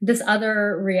this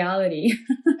other reality.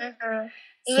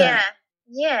 Yeah.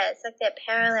 It's like that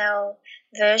parallel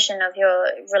version of your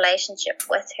relationship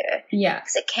with her. Yeah.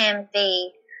 Because it can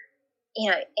be,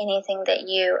 anything that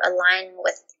you align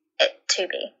with it to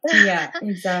be. Yeah,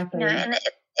 exactly. And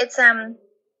it's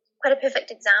quite a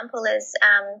perfect example is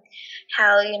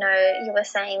how, you were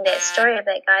saying that story of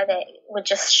that guy that would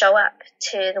just show up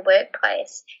to the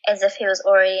workplace as if he was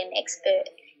already an expert,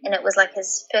 and it was like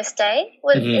his first day.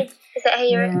 Is that how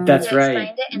you That's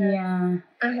explained right.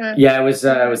 it? Yeah, it was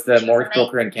the mortgage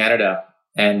broker in Canada,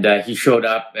 and he showed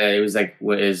up. It was like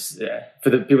for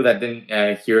the people that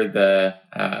didn't hear the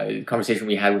conversation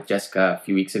we had with Jessica a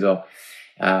few weeks ago.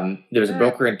 There was a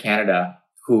broker in Canada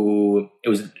who it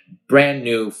was brand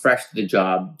new, fresh to the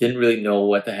job, didn't really know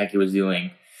what the heck he was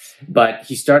doing, but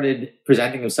he started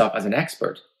presenting himself as an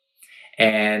expert.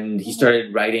 and he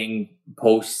started writing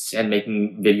posts and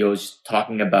making videos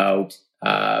talking about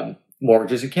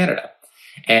mortgages in Canada.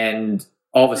 And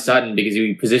all of a sudden, because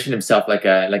he positioned himself like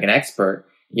an expert,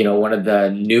 one of the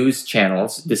news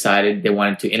channels decided they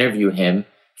wanted to interview him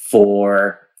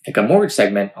for like a mortgage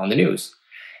segment on the news.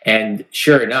 And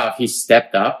sure enough, he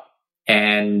stepped up.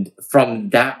 And from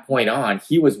that point on,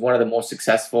 he was one of the most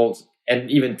successful,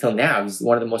 and even till now, he's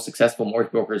one of the most successful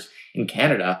mortgage brokers in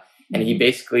Canada. And he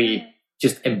basically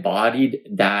just embodied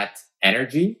that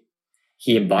energy.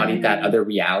 He embodied that other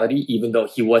reality, even though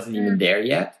he wasn't even there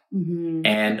yet.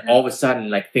 And all of a sudden,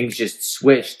 like, things just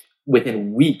switched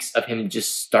within weeks of him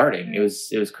just starting. It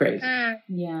was crazy.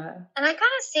 Yeah. And I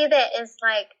kind of see that as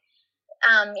like,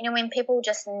 when people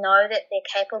just know that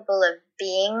they're capable of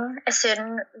being a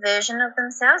certain version of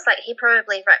themselves. Like, he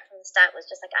probably right from the start was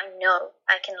just like, I know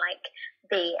I can like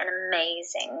be an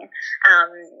amazing,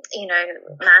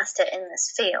 master in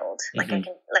this field. Like, I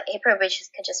can, like, he probably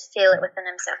could just feel it within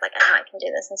himself. Like, I know I can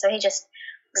do this. And so he just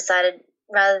decided,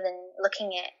 rather than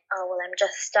looking at, oh, well, I'm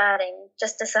just starting,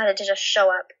 just decided to just show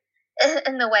up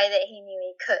in the way that he knew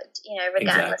he could,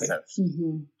 regardless of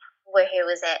where he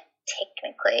was at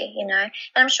technically, And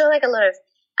I'm sure like a lot of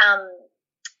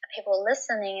people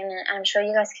listening, and I'm sure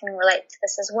you guys can relate to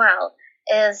this as well,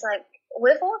 is like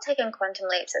we've all taken quantum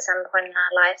leaps at some point in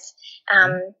our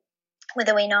life,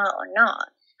 whether we know it or not.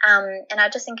 And I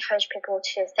just encourage people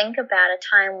to think about a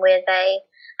time where they,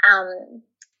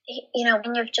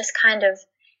 when you've just kind of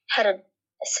had a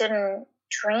certain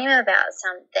dream about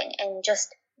something and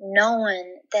just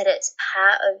knowing that it's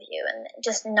part of you, and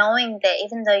just knowing that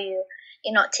even though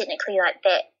you're not technically like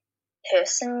that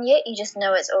person yet, you just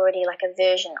know it's already like a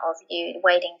version of you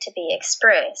waiting to be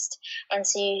expressed. And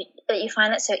so you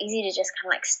find it so easy to just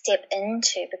kind of like step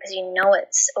into, because you know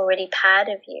it's already part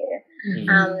of you.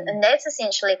 And that's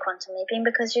essentially quantum leaping,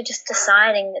 because you're just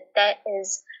deciding that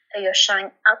is who you're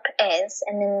showing up as,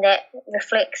 and then that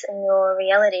reflects in your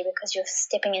reality because you're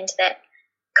stepping into that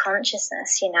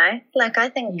consciousness, Like, I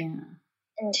think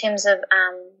in terms of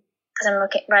because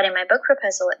I'm writing my book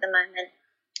proposal at the moment.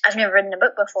 I've never written a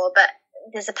book before, but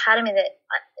there's a part of me that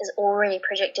is already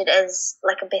projected as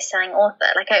like a best-selling author.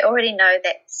 Like, I already know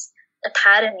that's a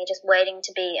part of me just waiting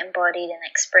to be embodied and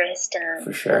expressed and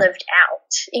lived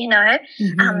out,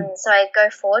 So I go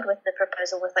forward with the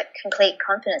proposal with like complete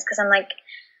confidence, because I'm like,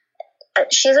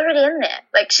 she's already in there.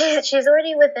 Like, she's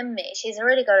already within me. She's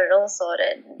already got it all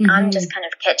sorted. I'm just kind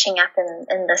of catching up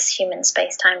in this human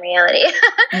space-time reality.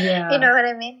 You know what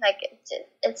I mean? Like,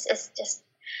 it's just,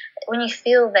 when you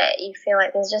feel that, you feel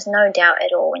like there's just no doubt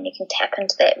at all when you can tap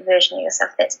into that version of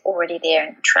yourself that's already there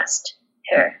and trust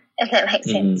her, if that makes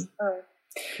sense.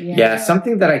 Yeah,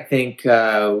 something that I think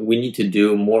we need to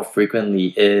do more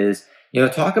frequently is,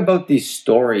 talk about these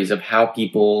stories of how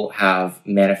people have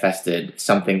manifested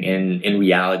something in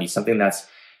reality, something that's,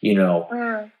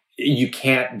 you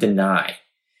can't deny,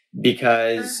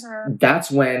 because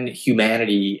that's when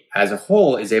humanity as a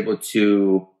whole is able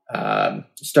to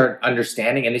start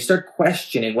understanding, and they start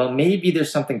questioning, well, maybe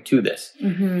there's something to this.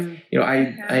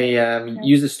 I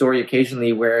use a story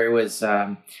occasionally where it was,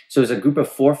 so it was a group of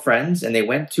 4 friends, and they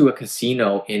went to a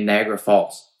casino in Niagara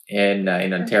Falls in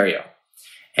Ontario,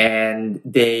 and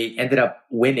they ended up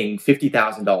winning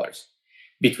 $50,000.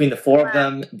 Between the 4 of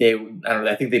them,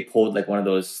 I think they pulled like one of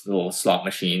those little slot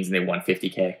machines, and they won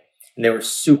 $50K, and they were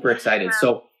super excited.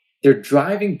 So they're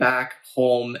driving back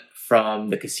home from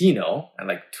the casino at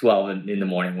like 12 in the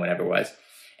morning, whatever it was.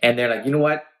 And they're like, you know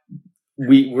what?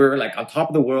 We're like on top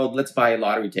of the world. Let's buy a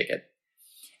lottery ticket.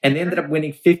 And they ended up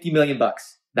winning $50 million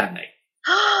that night.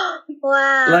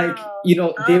 Wow. Like,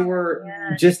 they were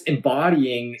just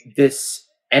embodying this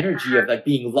energy of like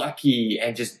being lucky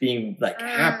and just being like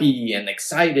happy and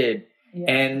excited.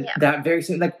 And that very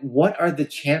soon, like, what are the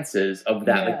chances of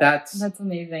that? Like, that's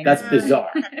amazing. That's bizarre.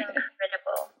 That's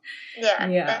incredible.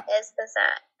 Yeah, that is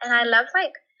bizarre. And I love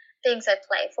like being so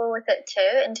playful with it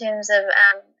too, in terms of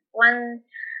one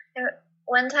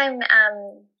time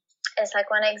as like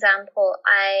one example,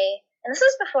 and this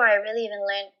was before I really even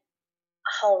learned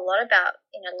a whole lot about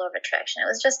law of attraction. It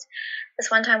was just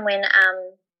this one time when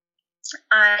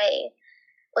I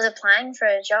was applying for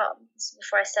a job. This was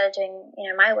before I started doing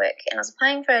my work, and I was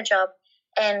applying for a job,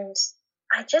 and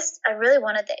I really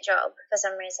wanted that job for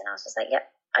some reason. I was just like,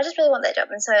 yep, I just really want that job.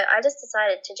 And so I just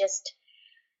decided to just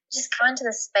go into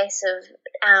the space of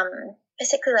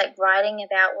basically like writing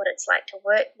about what it's like to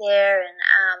work there, and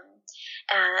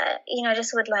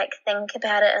just would like think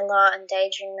about it a lot and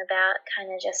daydream about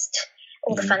kind of just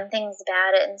all the fun things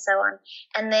about it and so on.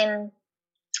 And then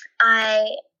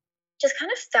I just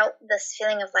kind of felt this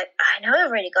feeling of like, I know I've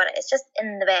already got it. It's just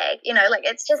in the bag, like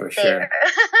it's just For there. sure.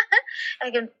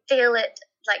 I can feel it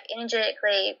like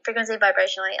energetically, frequency,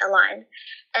 vibrationally aligned.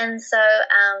 And so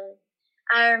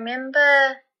I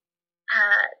remember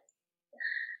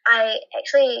I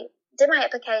actually did my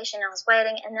application. I was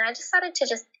waiting, and then I decided to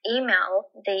just email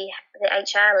the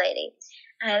HR lady.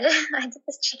 And I did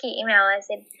this cheeky email. I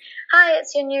said, "Hi,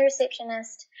 it's your new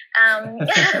receptionist.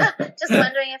 Just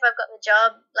wondering if I've got the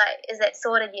job. Like, is that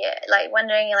sorted yet? Like,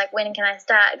 wondering like when can I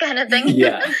start, kind of thing."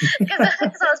 Yeah. Because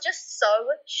I was just so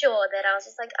sure that I was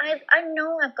just like, I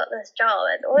know I've got this job.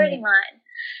 It's already mine.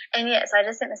 And yeah, so I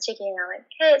just sent this cheeky email like,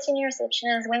 "Hey, it's your new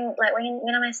receptionist. When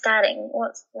am I starting?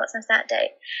 What's my start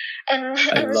date?" And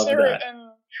I love that.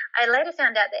 And I later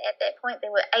found out that at that point there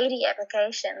were 80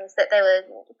 applications that they were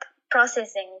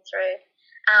processing through,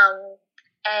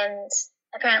 and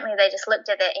apparently they just looked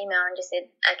at that email and just said,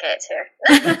 "Okay, it's her,"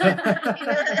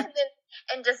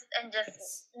 and just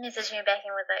messaged me back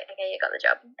and was like, "Okay, you got the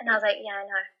job," and I was like, "Yeah, I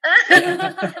know."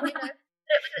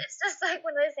 It's just like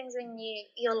one of those things when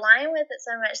you align with it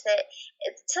so much that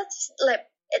it's such like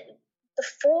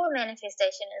before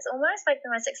manifestation is almost like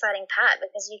the most exciting part,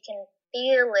 because you can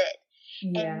feel it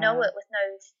and know it with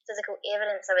no physical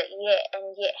evidence of it yet,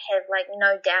 and yet have like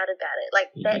no doubt about it.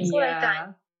 Like that's what I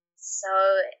find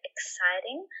so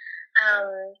exciting.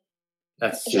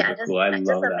 That's super cool. I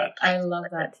love that. I love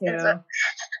that too.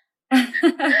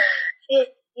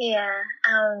 Yeah.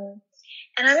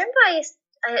 And I remember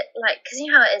because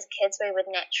you know how as kids we would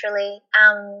naturally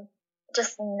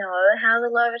just know how the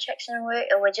law of attraction works,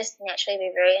 or would just naturally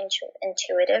be very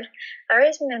intuitive. I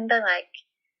always remember like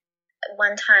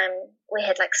one time we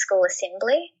had like school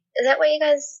assembly. Is that what you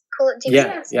guys call it?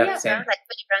 Yeah, same. Like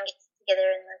when everyone gets together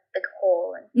in the big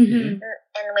hall, and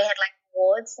we had like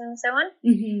awards and so on.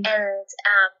 And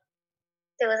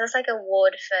there was this like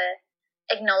award for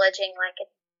acknowledging like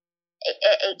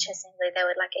at each assembly they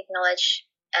would like acknowledge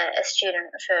a student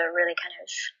for really kind of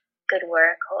good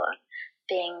work or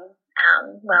being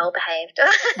well behaved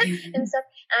and stuff.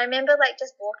 And I remember like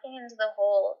just walking into the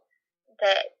hall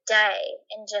that day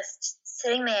and just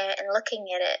sitting there and looking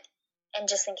at it and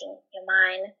just thinking, "You're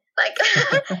mine." Like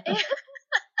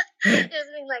just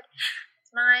being like,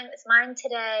 it's mine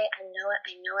today. I know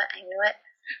it.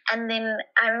 And then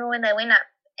I remember when they went up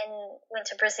and went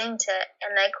to present it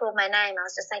and they called my name, I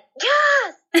was just like,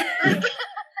 "Yes!"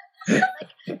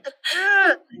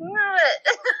 I know it.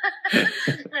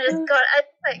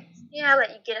 Like you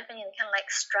get up and you kind of like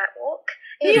strut walk.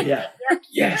 Yeah. Like,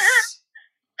 Yes.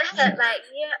 like,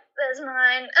 that's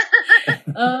mine.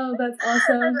 Oh, that's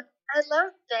awesome. I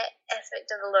love that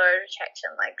aspect of the law of attraction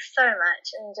like so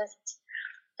much, and just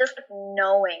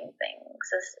knowing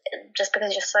things is just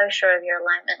because you're so sure of your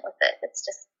alignment with it. It's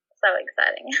just so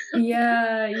exciting.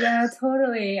 Yeah,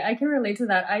 totally. I can relate to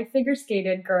that. I figure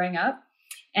skated growing up,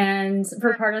 and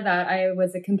for part of that, I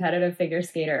was a competitive figure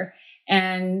skater.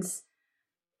 And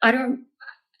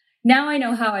now I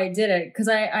know how I did it, because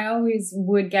I always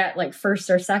would get like first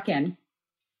or second.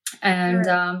 And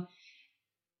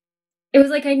it was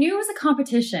like I knew it was a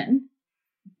competition,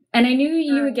 and I knew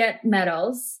you would get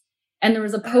medals, and there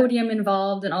was a podium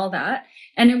involved and all that.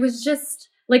 And it was just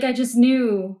like, I just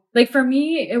knew, like for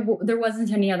me, there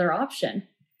wasn't any other option.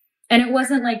 And it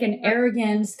wasn't like an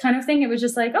arrogance kind of thing. It was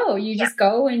just like, oh, you just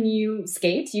go and you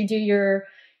skate, you do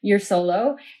your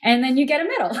solo, and then you get a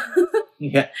medal.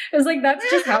 Yeah. It was like, that's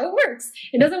just how it works.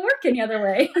 It doesn't work any other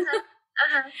way.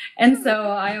 And so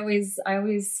I always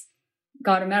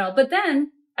got a medal. But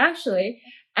then actually,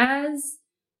 as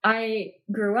I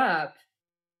grew up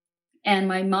and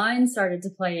my mind started to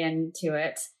play into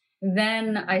it,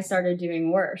 then I started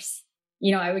doing worse.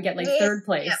 I would get like third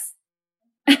place.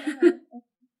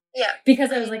 Yeah.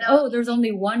 Because I was like, oh, there's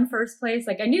only one first place.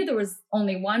 Like I knew there was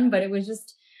only one, but it was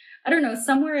just, I don't know,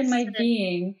 somewhere in my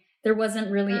being, there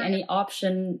wasn't really any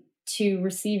option to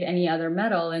receive any other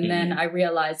medal. And then I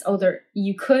realized,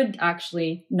 you could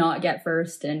actually not get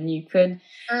first, and you could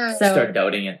start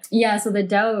doubting it. Yeah, so the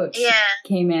doubt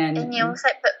came in. And you also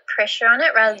put pressure on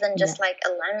it rather than just like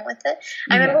align with it.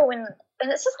 I remember when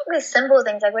it's just like these simple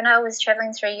things, like when I was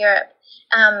traveling through Europe,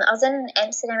 I was in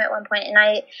Amsterdam at one point, and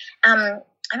I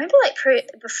remember like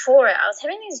before it, I was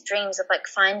having these dreams of like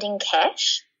finding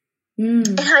cash.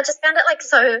 And I just found it like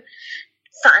so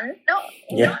fun.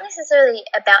 Not necessarily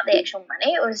about the actual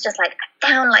money. It was just like I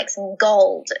found like some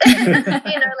gold, like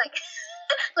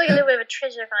like a little bit of a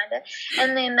treasure finder.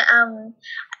 And then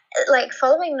like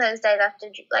following those days after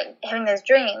like having those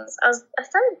dreams, I was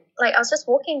just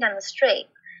walking down the street,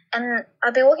 and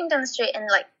I'd be walking down the street, and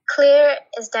like clear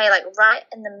as day, like right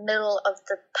in the middle of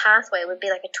the pathway would be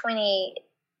like a 20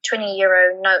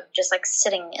 €20 note just like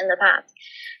sitting in the path.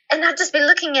 And I'd just be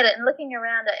looking at it and looking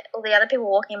around at all the other people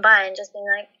walking by and just being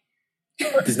like,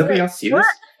 does nobody else see this?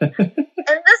 And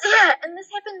this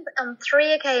happened on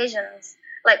 3 occasions,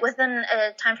 like within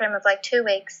a time frame of like 2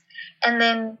 weeks. And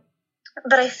then,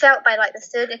 but I felt by like the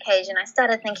 3rd occasion, I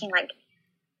started thinking like,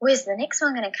 where's the next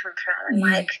one going to come from? And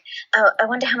like, oh, I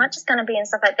wonder how much it's going to be and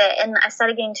stuff like that. And I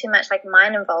started getting too much like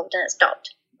mind involved, and it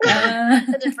stopped. I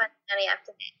didn't find money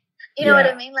after that. You know what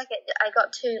I mean? Like I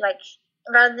got too like,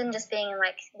 rather than just being in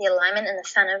like the alignment and the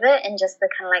fun of it, and just the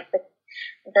kind of like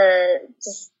the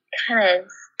just kind of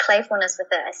playfulness with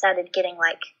it, I started getting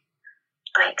like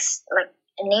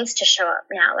it needs to show up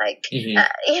now. Like you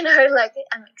know, like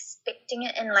I'm expecting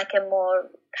it in like a more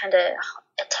kind of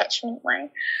attachment way.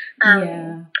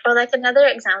 Or like another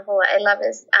example I love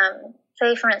is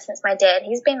say for instance my dad,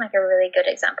 he's been like a really good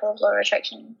example of law of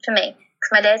attraction for me,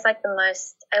 because my dad's like the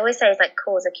most, I always say he's like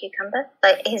cool as a cucumber.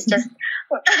 Like he's just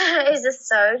he's just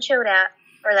so chilled out,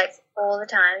 relaxed all the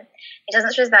time. He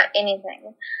doesn't stress about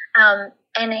anything,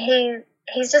 and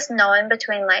he's just known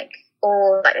between like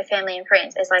all like the family and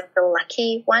friends as like the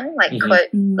lucky one, like quote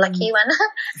lucky one.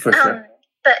 For sure.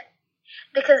 But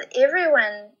because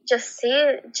everyone just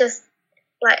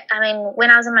like, I mean,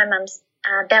 when I was in my mum's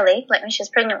belly, like when she was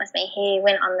pregnant with me, he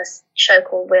went on this show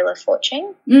called Wheel of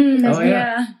Fortune.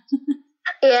 Yeah,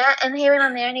 and he went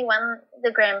on there and he won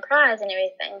the grand prize and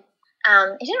everything.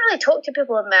 He didn't really talk to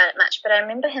people about it much, but I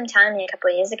remember him telling me a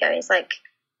couple of years ago, he's like,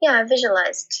 yeah, I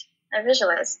visualized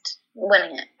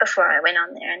winning it before I went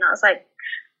on there. And I was like,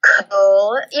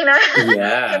 cool, you know?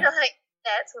 Yeah. You know, like,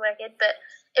 that's wicked. But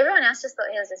everyone else just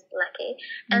thought he was just lucky.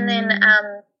 And then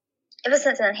ever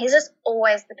since then, he's just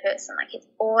always the person. Like, he's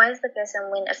always the person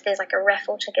when, if there's like a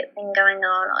raffle ticket thing going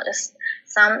on or just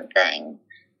something,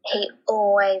 he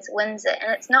always wins it.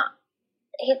 And it's not,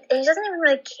 he doesn't even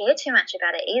really care too much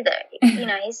about it either. You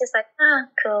know, he's just like,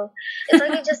 cool. It's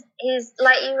like he's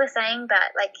like you were saying, but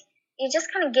like, you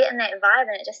just kind of get in that vibe,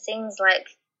 and it just seems like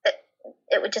that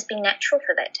it would just be natural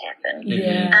for that to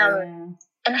happen.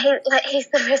 And he's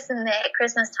the person that at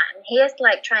Christmas time, he has to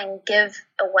like try and give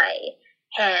away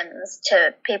hams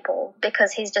to people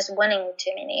because he's just winning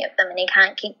too many of them and he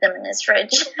can't keep them in his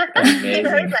fridge. You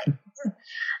know, he's like,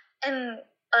 and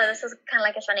this is kind of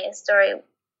like a funny story,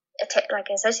 like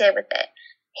associated with that.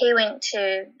 He went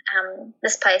to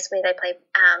this place where they play,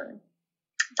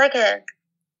 it's like a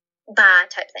bar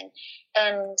type thing,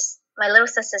 and my little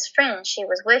sister's friend, she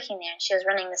was working there and she was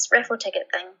running this raffle ticket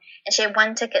thing, and she had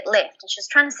 1 ticket left and she was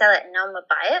trying to sell it and no one would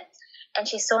buy it, and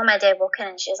she saw my dad walk in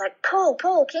and she was like, Paul,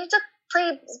 can you just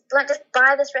please like just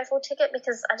buy this raffle ticket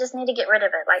because I just need to get rid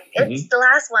of it, like it's the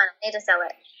last one, I need to sell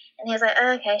it. And he was like,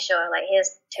 oh, okay, sure, like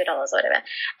here's $2 or whatever.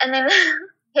 And then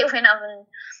he went up and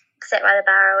sat by the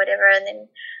bar or whatever, and then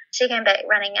she came back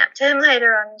running up to him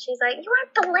later on, and she's like, you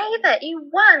won't believe it, you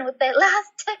won with that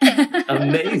last ticket.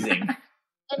 Amazing.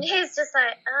 And he's just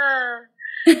like,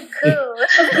 cool.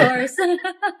 Of course.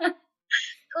 Of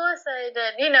course I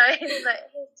did. You know, he's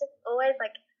just always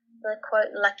like the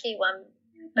quote lucky one.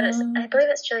 But I believe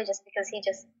it's truly just because he's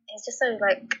just so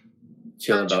like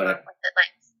chill about it. With it.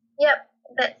 Like, yep,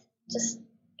 that's just,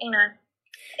 you know,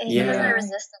 he has no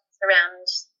resistance around.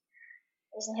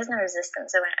 He has no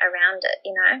resistance around it,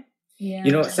 you know. Yeah.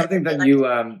 You know, something that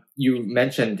you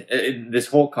mentioned, this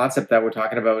whole concept that we're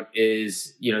talking about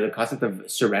is, you know, the concept of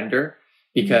surrender,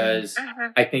 because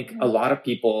I think a lot of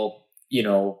people, you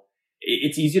know,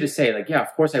 it's easy to say like, yeah,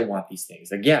 of course I want these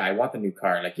things. Like, yeah, I want the new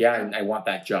car. Like, yeah, I want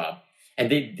that job.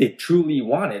 And they truly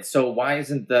want it. So why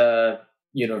isn't the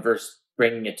universe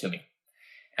bringing it to me?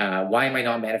 Why am I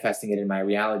not manifesting it in my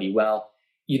reality? Well,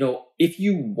 you know, if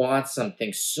you want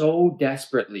something so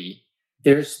desperately,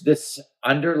 there's this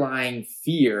underlying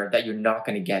fear that you're not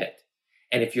going to get it.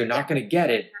 And if you're not going to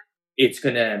get it, it's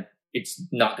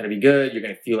not going to be good. You're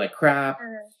going to feel like crap.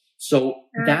 So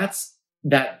that's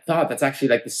that thought. That's actually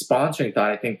like the sponsoring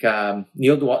thought. I think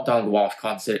Neil Donald Walsh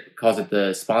calls it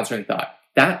the sponsoring thought.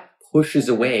 That pushes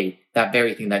away that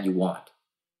very thing that you want.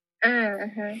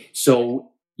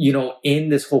 So, you know, in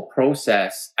this whole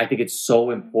process, I think it's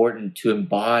so important to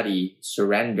embody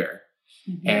surrender.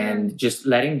 And just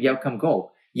letting the outcome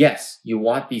go. Yes, you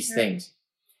want these things,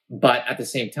 but at the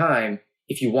same time,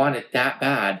 if you want it that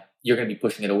bad, you're going to be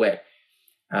pushing it away.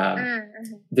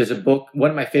 There's a book,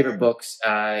 one of my favorite books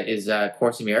is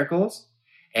Course in Miracles,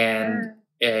 and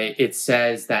it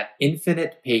says that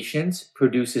infinite patience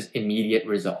produces immediate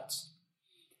results.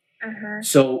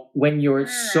 So when you're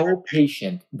so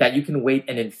patient that you can wait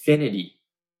an infinity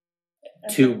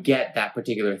to get that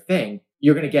particular thing,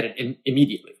 you're going to get it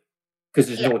immediately. Because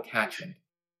there's no attachment.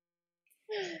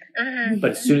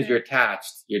 But as soon as you're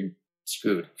attached, you're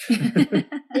screwed.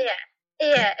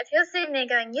 Yeah, if you're sitting there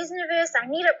going, universe, I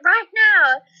need it right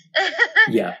now.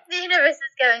 Yeah. The universe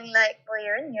is going like, well,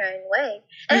 you're in your own way.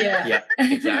 Yeah,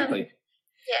 exactly.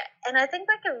 Yeah, and I think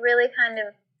like a really kind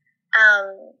of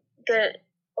good,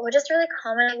 or just really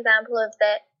common example of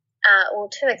that, well,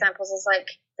 two examples is like,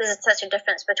 there's such a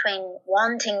difference between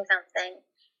wanting something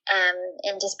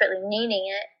and desperately needing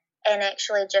it, and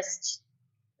actually just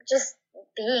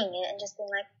being it and just being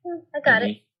like, I got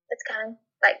it, it's coming.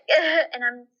 Like, and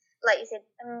I'm, like you said,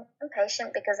 I'm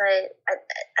impatient because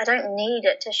I don't need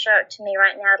it to show it to me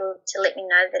right now to let me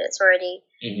know that it's already,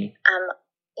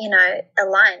 you know,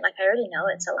 aligned. Like, I already know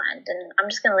it's aligned, and I'm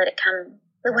just going to let it come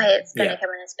the way it's going to come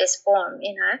in its best form,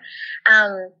 you know.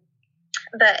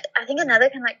 But I think another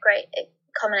kind of like great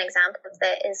common example of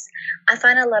that is I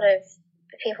find a lot of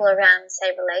people around,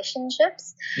 say,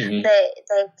 relationships, a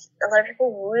lot of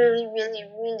people really, really,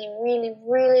 really, really,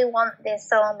 really want their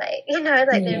soulmate, you know,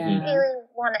 like they really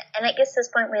want it. And it gets to this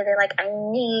point where they're like, I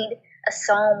need a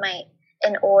soulmate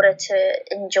in order to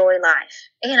enjoy life,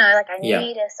 you know, like I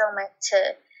need a soulmate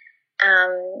to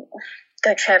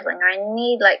go traveling, or I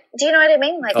need, like, do you know what I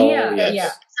mean? Like,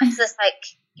 it's this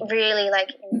like really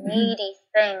like needy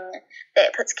thing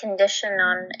that puts condition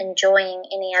on enjoying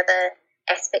any other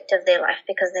aspect of their life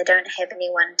because they don't have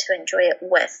anyone to enjoy it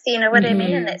with. You know what I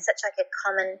mean? And that's such like a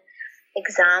common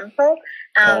example.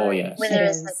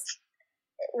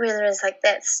 Where there is like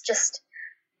that's just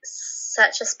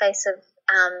such a space of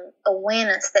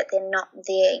awareness that they're not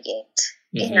there yet.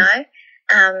 You know,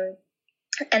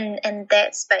 and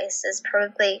that space is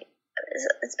probably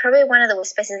one of the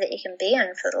worst spaces that you can be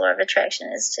in for the law of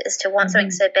attraction is to want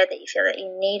something so bad that you feel that you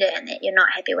need it and that you're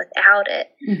not happy without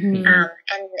it,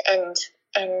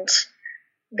 and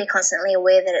be constantly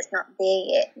aware that it's not there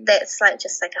yet. That's like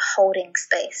just like a holding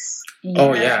space.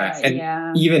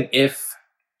 Even if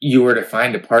you were to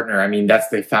find a partner, I mean, that's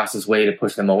the fastest way to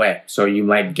push them away. So you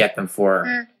might get them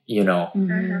for you know,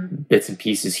 bits and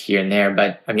pieces here and there,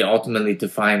 but I mean, ultimately to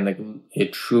find like a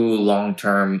true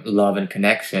long-term love and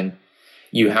connection,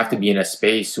 you have to be in a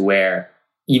space where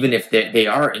even if they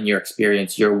are in your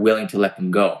experience, you're willing to let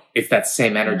them go. It's that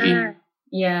same energy.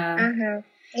 Yeah.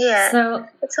 So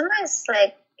it's almost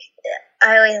like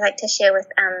I always like to share with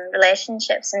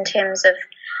relationships in terms of,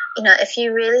 you know, if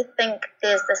you really think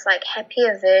there's this like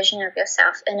happier version of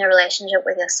yourself in a relationship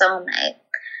with your soulmate,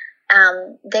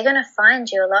 they're going to find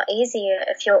you a lot easier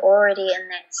if you're already in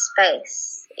that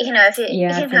space. You know, if you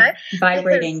know,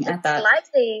 vibrating at that.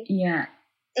 Likely,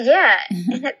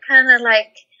 and it kind of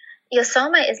like your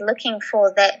soulmate is looking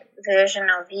for that version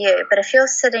of you. But if you're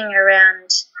sitting around,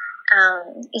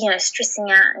 you know,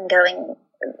 stressing out and going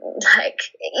like,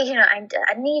 you know, I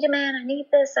need a man, I need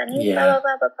this, I need blah, blah,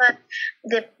 blah, blah,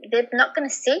 blah. They're not going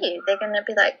to see you. They're going to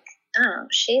be like, oh,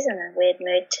 she's in a weird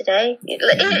mood today.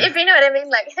 If you know what I mean,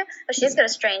 like, oh, she's got a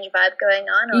strange vibe going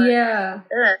on, or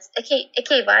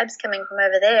icky vibes coming from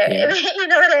over there. You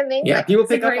know what I mean? Yeah, like, people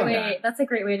pick up on that. That's a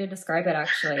great way to describe it,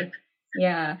 actually.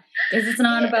 Yeah, because it's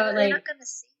not about like, they're not going to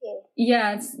see you.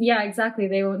 Yeah, exactly.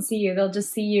 They won't see you. They'll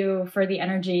just see you for the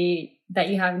energy that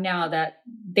you have now that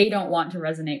they don't want to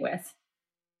resonate with.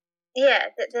 Yeah,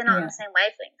 they're not on the same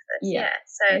wavelength.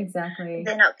 So exactly,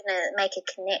 they're not going to make a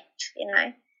connect. You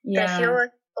know. Yeah. But if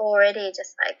you're already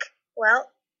just like, well,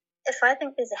 if I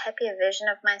think there's a happier version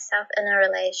of myself in a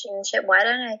relationship, why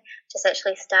don't I just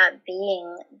actually start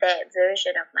being that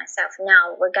version of myself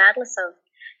now, regardless of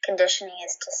conditioning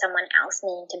as to someone else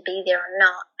needing to be there or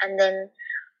not? And then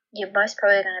you're most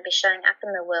probably going to be showing up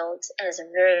in the world as a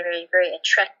very, very, very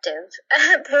attractive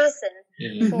person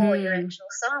for your actual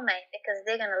soulmate, because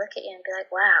they're going to look at you and be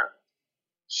like, wow,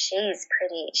 she's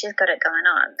pretty. She's got it going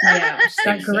on. Yeah, she's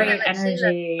got great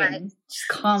energy. She's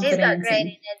confident. She's got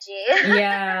great energy.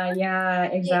 Yeah,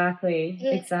 exactly.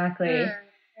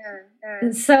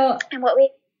 So, and what we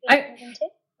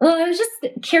well, I was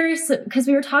just curious because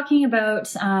we were talking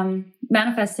about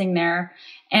manifesting there,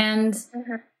 and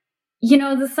you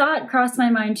know, the thought crossed my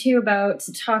mind too about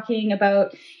talking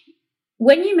about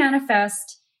when you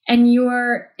manifest and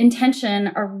your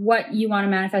intention or what you want to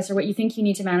manifest or what you think you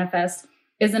need to manifest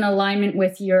is in alignment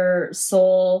with your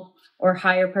soul or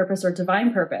higher purpose or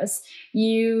divine purpose,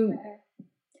 you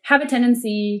have a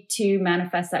tendency to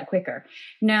manifest that quicker.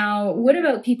 Now, what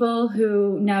about people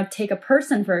who now take a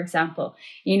person, for example,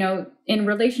 you know, in a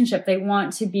relationship, they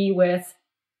want to be with,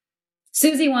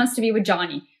 Susie wants to be with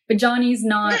Johnny, but Johnny's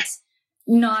not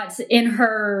in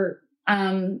her,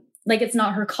 like it's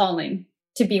not her calling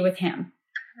to be with him.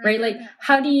 Right? Like,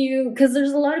 how do you, because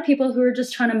there's a lot of people who are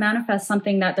just trying to manifest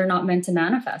something that they're not meant to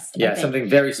manifest. Yeah, something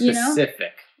very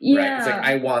specific. Yeah. Right? It's like,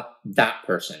 I want that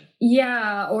person.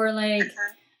 Yeah. Or like,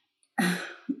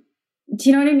 do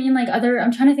you know what I mean? Like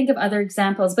I'm trying to think of other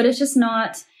examples, but it's just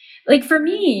not like, for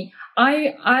me,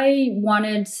 I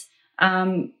wanted,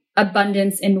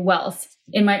 abundance in wealth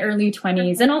in my early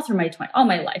 20s and all through all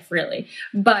my life, really.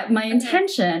 But my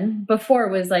intention before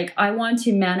was like, I want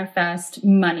to manifest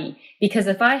money, because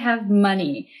if I have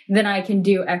money, then I can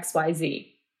do X, Y,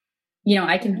 Z. You know,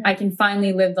 I can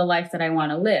finally live the life that I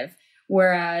want to live.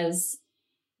 Whereas,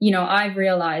 you know, I've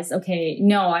realized, okay,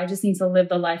 no, I just need to live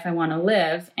the life I want to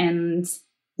live, and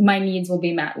my needs will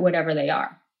be met, whatever they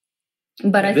are.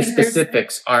 But I the think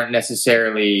specifics aren't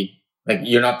necessarily, like,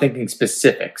 you're not thinking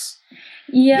specifics.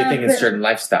 Yeah, you're thinking certain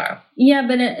lifestyle. Yeah,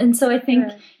 and so I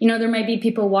think, you know, there might be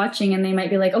people watching and they might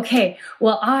be like, okay,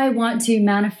 well, I want to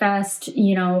manifest,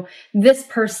 you know, this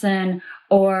person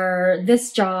or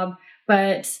this job,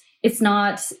 but it's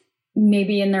not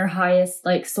maybe in their highest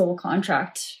like soul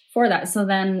contract for that. So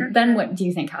then what do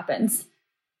you think happens?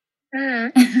 So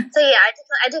yeah,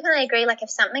 I definitely agree. Like, if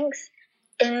something's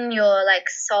in your like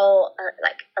soul,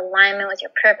 like alignment with your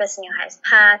purpose and your highest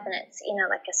path, and it's, you know,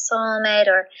 like a soulmate,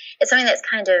 or it's something that's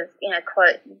kind of, you know,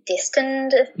 quote,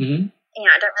 destined. You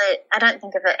know, I don't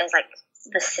think of it as like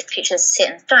the future's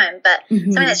set in stone, but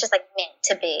something that's just like meant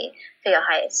to be for your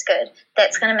highest good.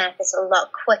 That's going to manifest a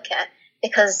lot quicker,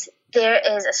 because there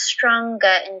is a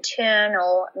stronger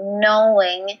internal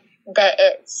knowing that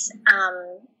it's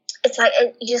like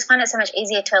you just find it so much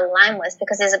easier to align with,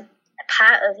 because there's a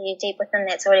part of you deep within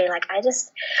that's already like, I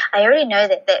already know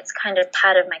that that's kind of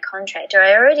part of my contract, or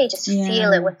I already just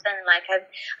feel it within. Like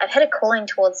I've had a calling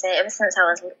towards it ever since I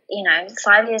was, you know,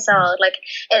 5 years old. Like,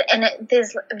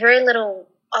 there's very little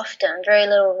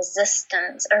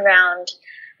resistance around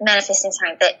manifesting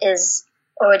something that is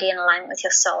already in alignment with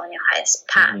your soul and your highest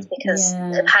path, because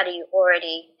the part of you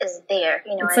already is there.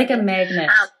 You know, it's like a magnet.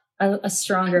 A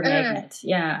stronger magnet,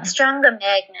 a stronger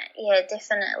magnet,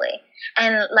 definitely.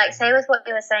 And like, say with what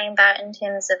you were saying about in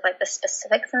terms of like the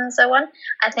specifics and so on,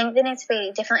 I think there needs to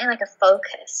be definitely like a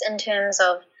focus in terms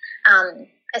of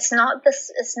it's not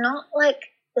like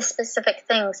the specific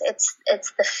things, it's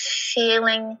the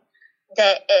feeling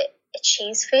that it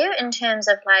achieves for you, in terms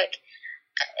of like,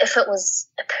 if it was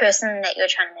a person that you're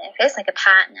trying to manifest, like a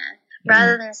partner,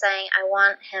 rather than saying, I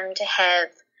want him to have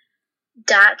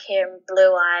dark hair and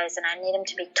blue eyes and I need him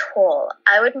to be tall,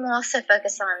 I would more so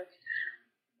focus on,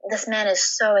 this man is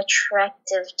so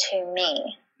attractive to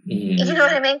me. You know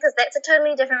what I mean? Because that's a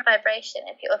totally different vibration.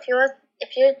 If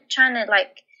you're trying to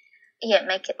like,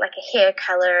 make it like a hair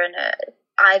color and a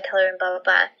eye color and blah blah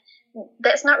blah,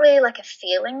 that's not really like a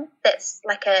feeling. That's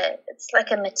like it's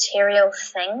like a material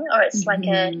thing, or it's like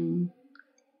a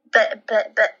but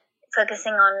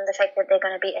focusing on the fact that they're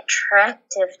going to be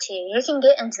attractive to you, you can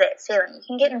get into that feeling. You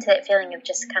can get into that feeling of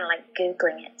just kind of like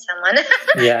Googling at someone.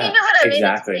 You know what I mean?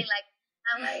 Exactly. Just being like,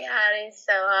 oh my God, he's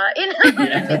so hot. You know what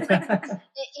I mean? Like,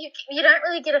 you don't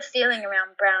really get a feeling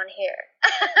around brown hair.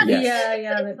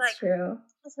 That's like, true.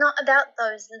 It's not about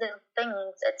those little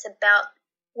things. It's about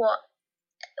what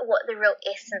the real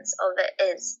essence of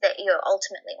it is that you're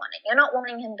ultimately wanting. You're not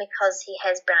wanting him because he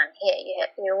has brown hair.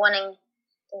 You're wanting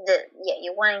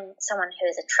you're wanting someone who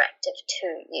is attractive to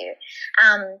you.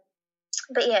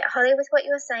 But yeah, Holly, with what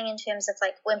you were saying in terms of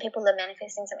like, when people are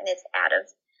manifesting something that's out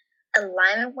of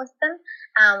alignment with them,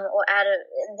 or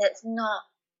that's not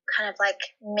kind of like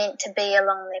meant to be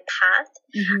along their path,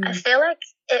 I feel like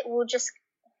it will just,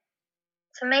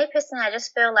 for me personally, I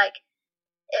just feel like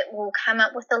it will come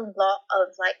up with a lot of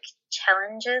like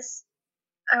challenges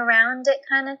around it,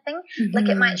 kind of thing. Like,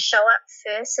 it might show up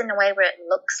first in a way where it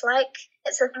looks like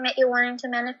it's something that you're wanting to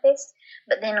manifest,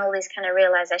 but then all these kind of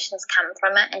realizations come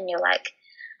from it, and you're like,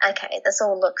 okay, this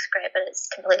all looks great, but it's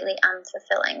completely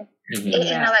unfulfilling. You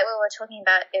know, like we were talking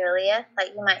about earlier,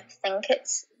 like you might think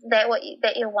it's that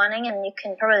you're wanting, and you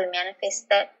can probably manifest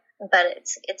that, but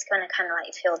it's going to kind of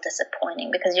like feel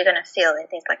disappointing, because you're going to feel that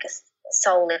there's like a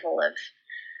soul level of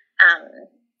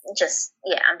just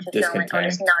unfulfillment, or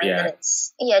just knowing that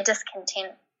it's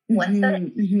discontent with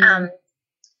it.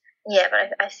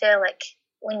 But I feel like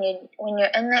when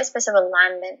you're in that space of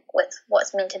alignment with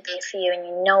what's meant to be for you, and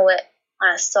you know it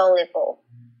on a soul level,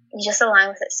 you just align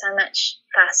with it so much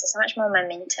faster, so much more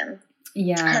momentum.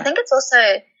 And I think it's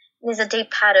also, there's a deep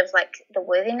part of like the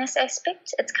worthiness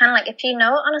aspect. It's kind of like, if you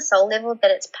know on a soul level that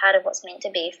it's part of what's meant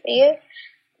to be for you,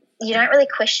 you don't really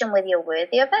question whether you're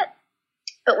worthy of it.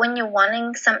 But when you're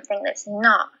wanting something that's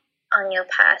not on your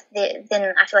path,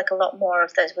 then I feel like a lot more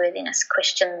of those worthiness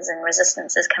questions and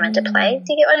resistances come into play.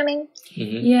 Do you get what I mean?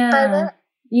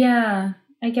 Yeah,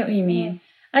 I get what you mean.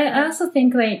 I also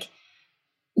think like,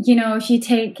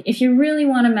 if you really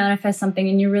want to manifest something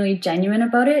and you're really genuine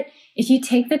about it, if you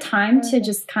take the time to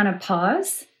just kind of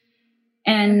pause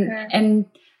and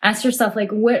ask yourself,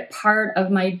 like, what part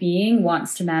of my being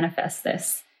wants to manifest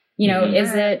this?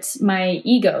 Is it my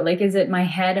ego? Like, is it my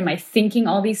head? Am I thinking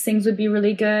all these things would be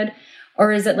really good?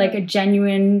 Or is it like a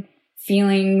genuine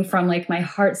feeling from like my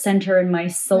heart center and my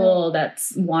soul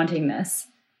that's wanting this?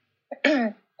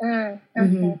 And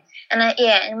and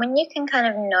when you can kind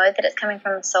of know that it's coming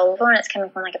from a soul level and it's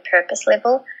coming from like a purpose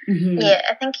level,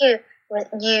 I think you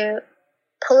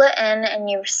pull it in and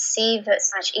you receive it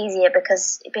so much easier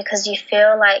because you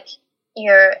feel like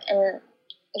you're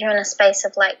in a space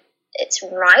of like it's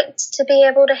right to be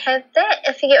able to have that,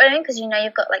 if you get what I mean, because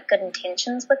you've got like good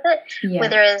intentions with it.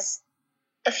 Whereas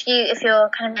if you're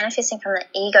kind of manifesting from the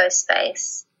ego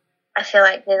space, I feel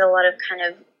like there's a lot of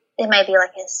there may be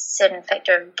like a certain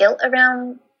factor of guilt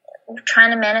around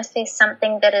trying to manifest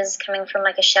something that is coming from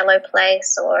like a shallow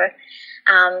place, or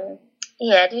do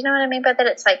you know what I mean by that?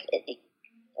 It's like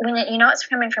when it's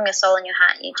coming from your soul and your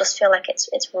heart, you just feel like it's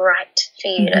right for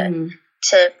you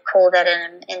to call that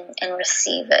in and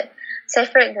receive it. So,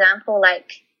 for example,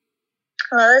 like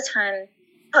a lot of the time,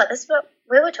 this is what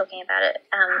we were talking about it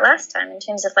last time in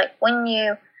terms of like when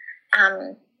you're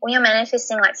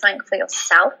manifesting like something for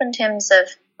yourself in terms of,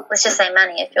 let's just say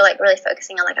money. If you're like really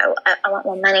focusing on like I want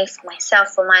more money for myself,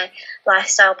 for my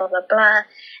lifestyle, blah blah blah,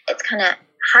 it's kind of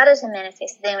harder to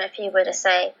manifest them if you were to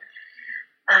say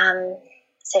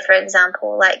for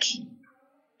example, like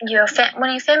one of your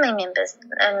family members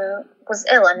was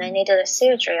ill and they needed a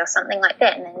surgery or something like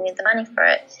that, and they needed the money for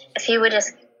it. If you were just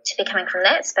to be coming from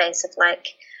that space of like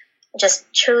just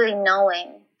truly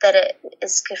knowing that it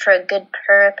is good for a good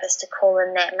purpose to call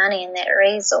in that money and that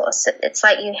resource, it's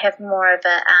like you have more of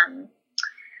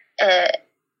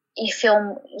you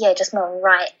feel just more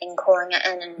right in calling it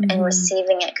in and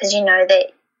receiving it, because you know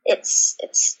that it's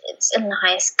in the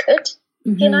highest good.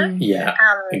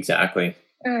 Exactly.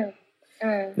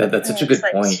 That's such a good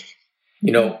point.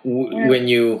 When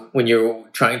you're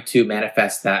trying to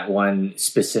manifest that one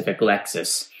specific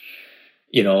Lexus,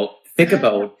 think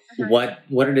about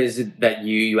what it is that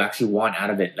you actually want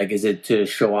out of it. Like, is it to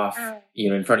show off,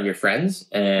 in front of your friends,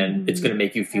 and it's going to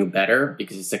make you feel better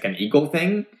because it's like an ego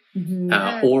thing,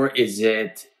 or is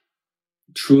it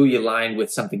truly aligned with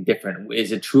something different?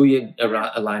 Is it truly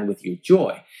aligned with your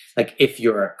joy? Like, if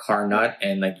you're a car nut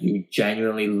and like you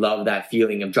genuinely love that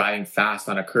feeling of driving fast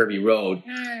on a curvy road,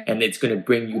 and it's going to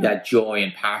bring you that joy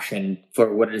and passion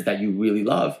for what it is that you really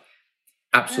love,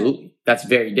 absolutely. That's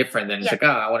very different than it's like,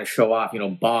 I want to show off,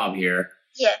 Bob here.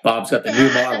 Yeah. Bob's got the new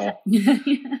model.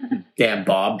 Damn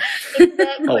Bob.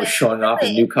 Exactly. Always showing off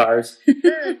his new cars.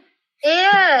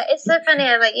 Yeah, it's so funny.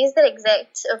 I like used that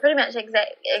pretty much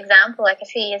exact example like a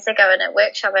few years ago in a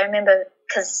workshop. I remember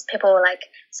because people were like,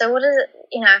 so what is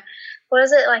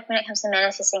it like when it comes to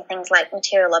manifesting things like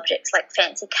material objects, like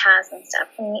fancy cars and stuff?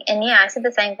 And I said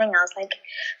the same thing. I was like,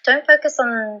 don't focus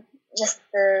on just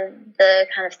the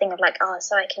kind of thing of like,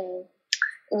 so I can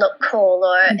look cool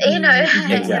or,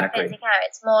 Exactly. a fancy car.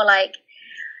 It's more like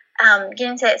get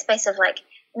into that space of like,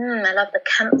 I love the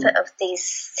comfort of these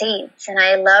seats, and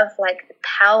I love like the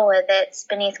power that's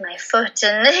beneath my foot,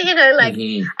 and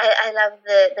I love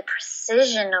the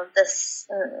precision of this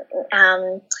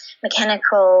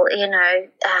mechanical,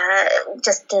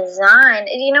 just design.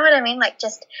 You know what I mean? Like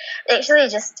just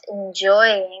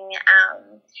enjoying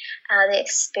the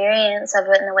experience of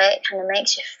it and the way it kind of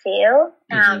makes you feel,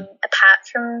 apart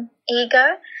from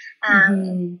ego.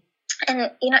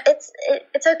 And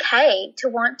it's okay to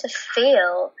want to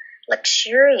feel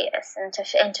luxurious and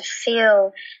to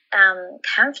feel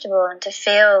comfortable and to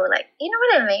feel like, you know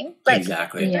what I mean? Like,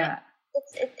 exactly. Yeah.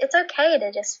 It's okay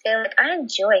to just feel like I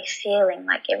enjoy feeling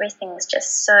like everything's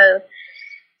just so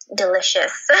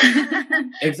delicious.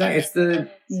 Exactly. It's the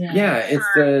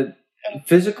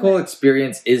physical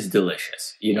experience is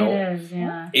delicious. It is,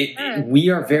 yeah. We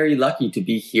are very lucky to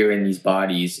be here in these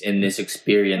bodies, in this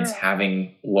experience,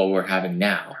 having what we're having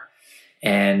now.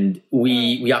 And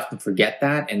we often forget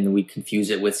that, and we confuse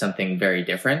it with something very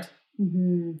different,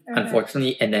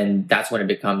 unfortunately. And then that's when it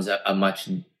becomes a much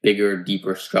bigger,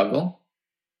 deeper struggle.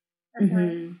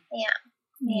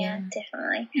 Yeah,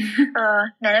 definitely.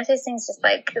 Manifesting is just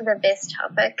like the best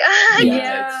topic.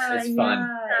 It's fun.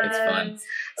 It's fun.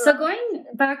 So going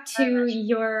back to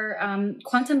your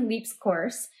Quantum Leaps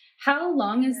course, how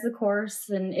long is the course,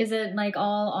 and is it like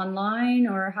all online,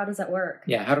 or how does that work?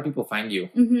 Yeah, how do people find you?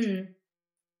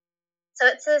 So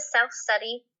it's a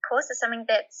self-study course. It's something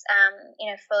that's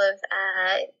full of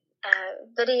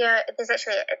video. There's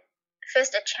actually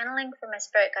first a channeling from my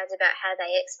spirit guides about how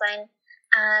they explain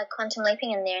quantum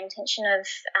leaping and their intention of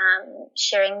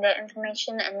sharing that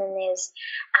information. And then there's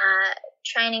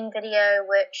training video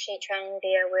worksheet,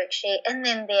 and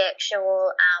then the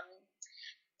actual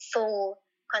full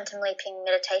quantum leaping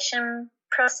meditation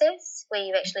process where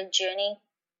you actually journey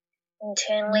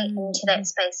internally into that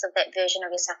space of that version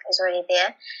of yourself who's already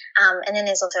there. And then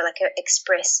there's also like an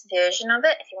express version of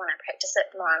it if you want to practice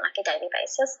it more on like a daily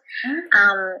basis.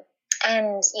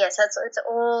 And yeah, so it's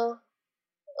all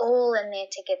in there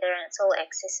together, and it's all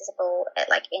accessible at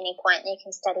like any point. You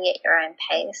can study at your own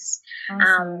pace.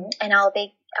 Awesome. And I'll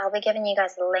be giving you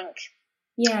guys a link,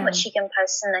 which you can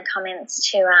post in the comments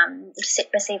to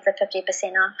receive the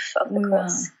 50% off of the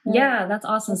course. Yeah, that's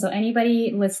awesome. So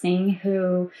anybody listening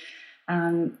who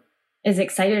is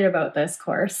excited about this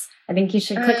course, I think you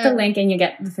should click the link and you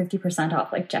get the 50%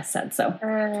 off, like Jess said. So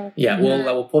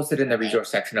we'll post it in the resource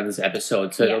section of this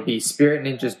episode. So it'll be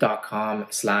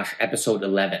spiritninjas.com/episode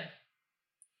 11.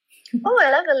 Oh,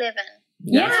 I love 11.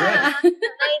 Yeah. Right.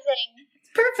 Amazing.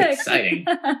 Perfect. Exciting.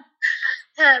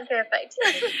 Perfect.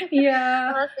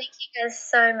 Yeah. Well, thank you guys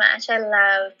so much. I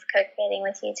love co-creating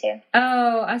with you too.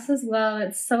 Oh, us as well.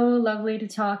 It's so lovely to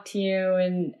talk to you,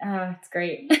 and it's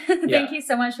great. Thank you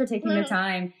so much for taking the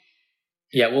time.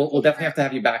 Yeah, we'll definitely have to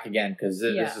have you back again because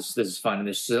this is fun, and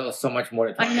there's so much more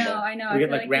to talk about. I know. We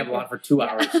could ramble on for 2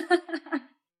 hours.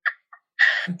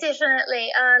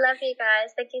 Definitely. I love you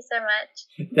guys. Thank you so much.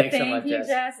 Thanks so much, Thank you,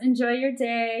 Jess. Enjoy your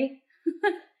day.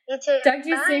 You too. Talk to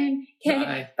you Bye. soon.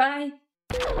 Okay, bye.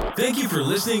 Thank you for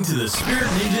listening to the Spirit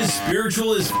Ninjas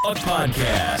Spiritual as Fuck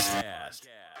podcast.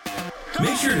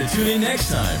 Make sure to tune in next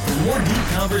time for more deep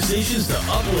conversations to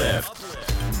uplift,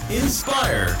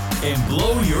 inspire, and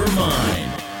blow your mind.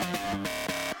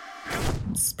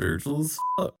 Spiritual as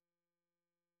fuck.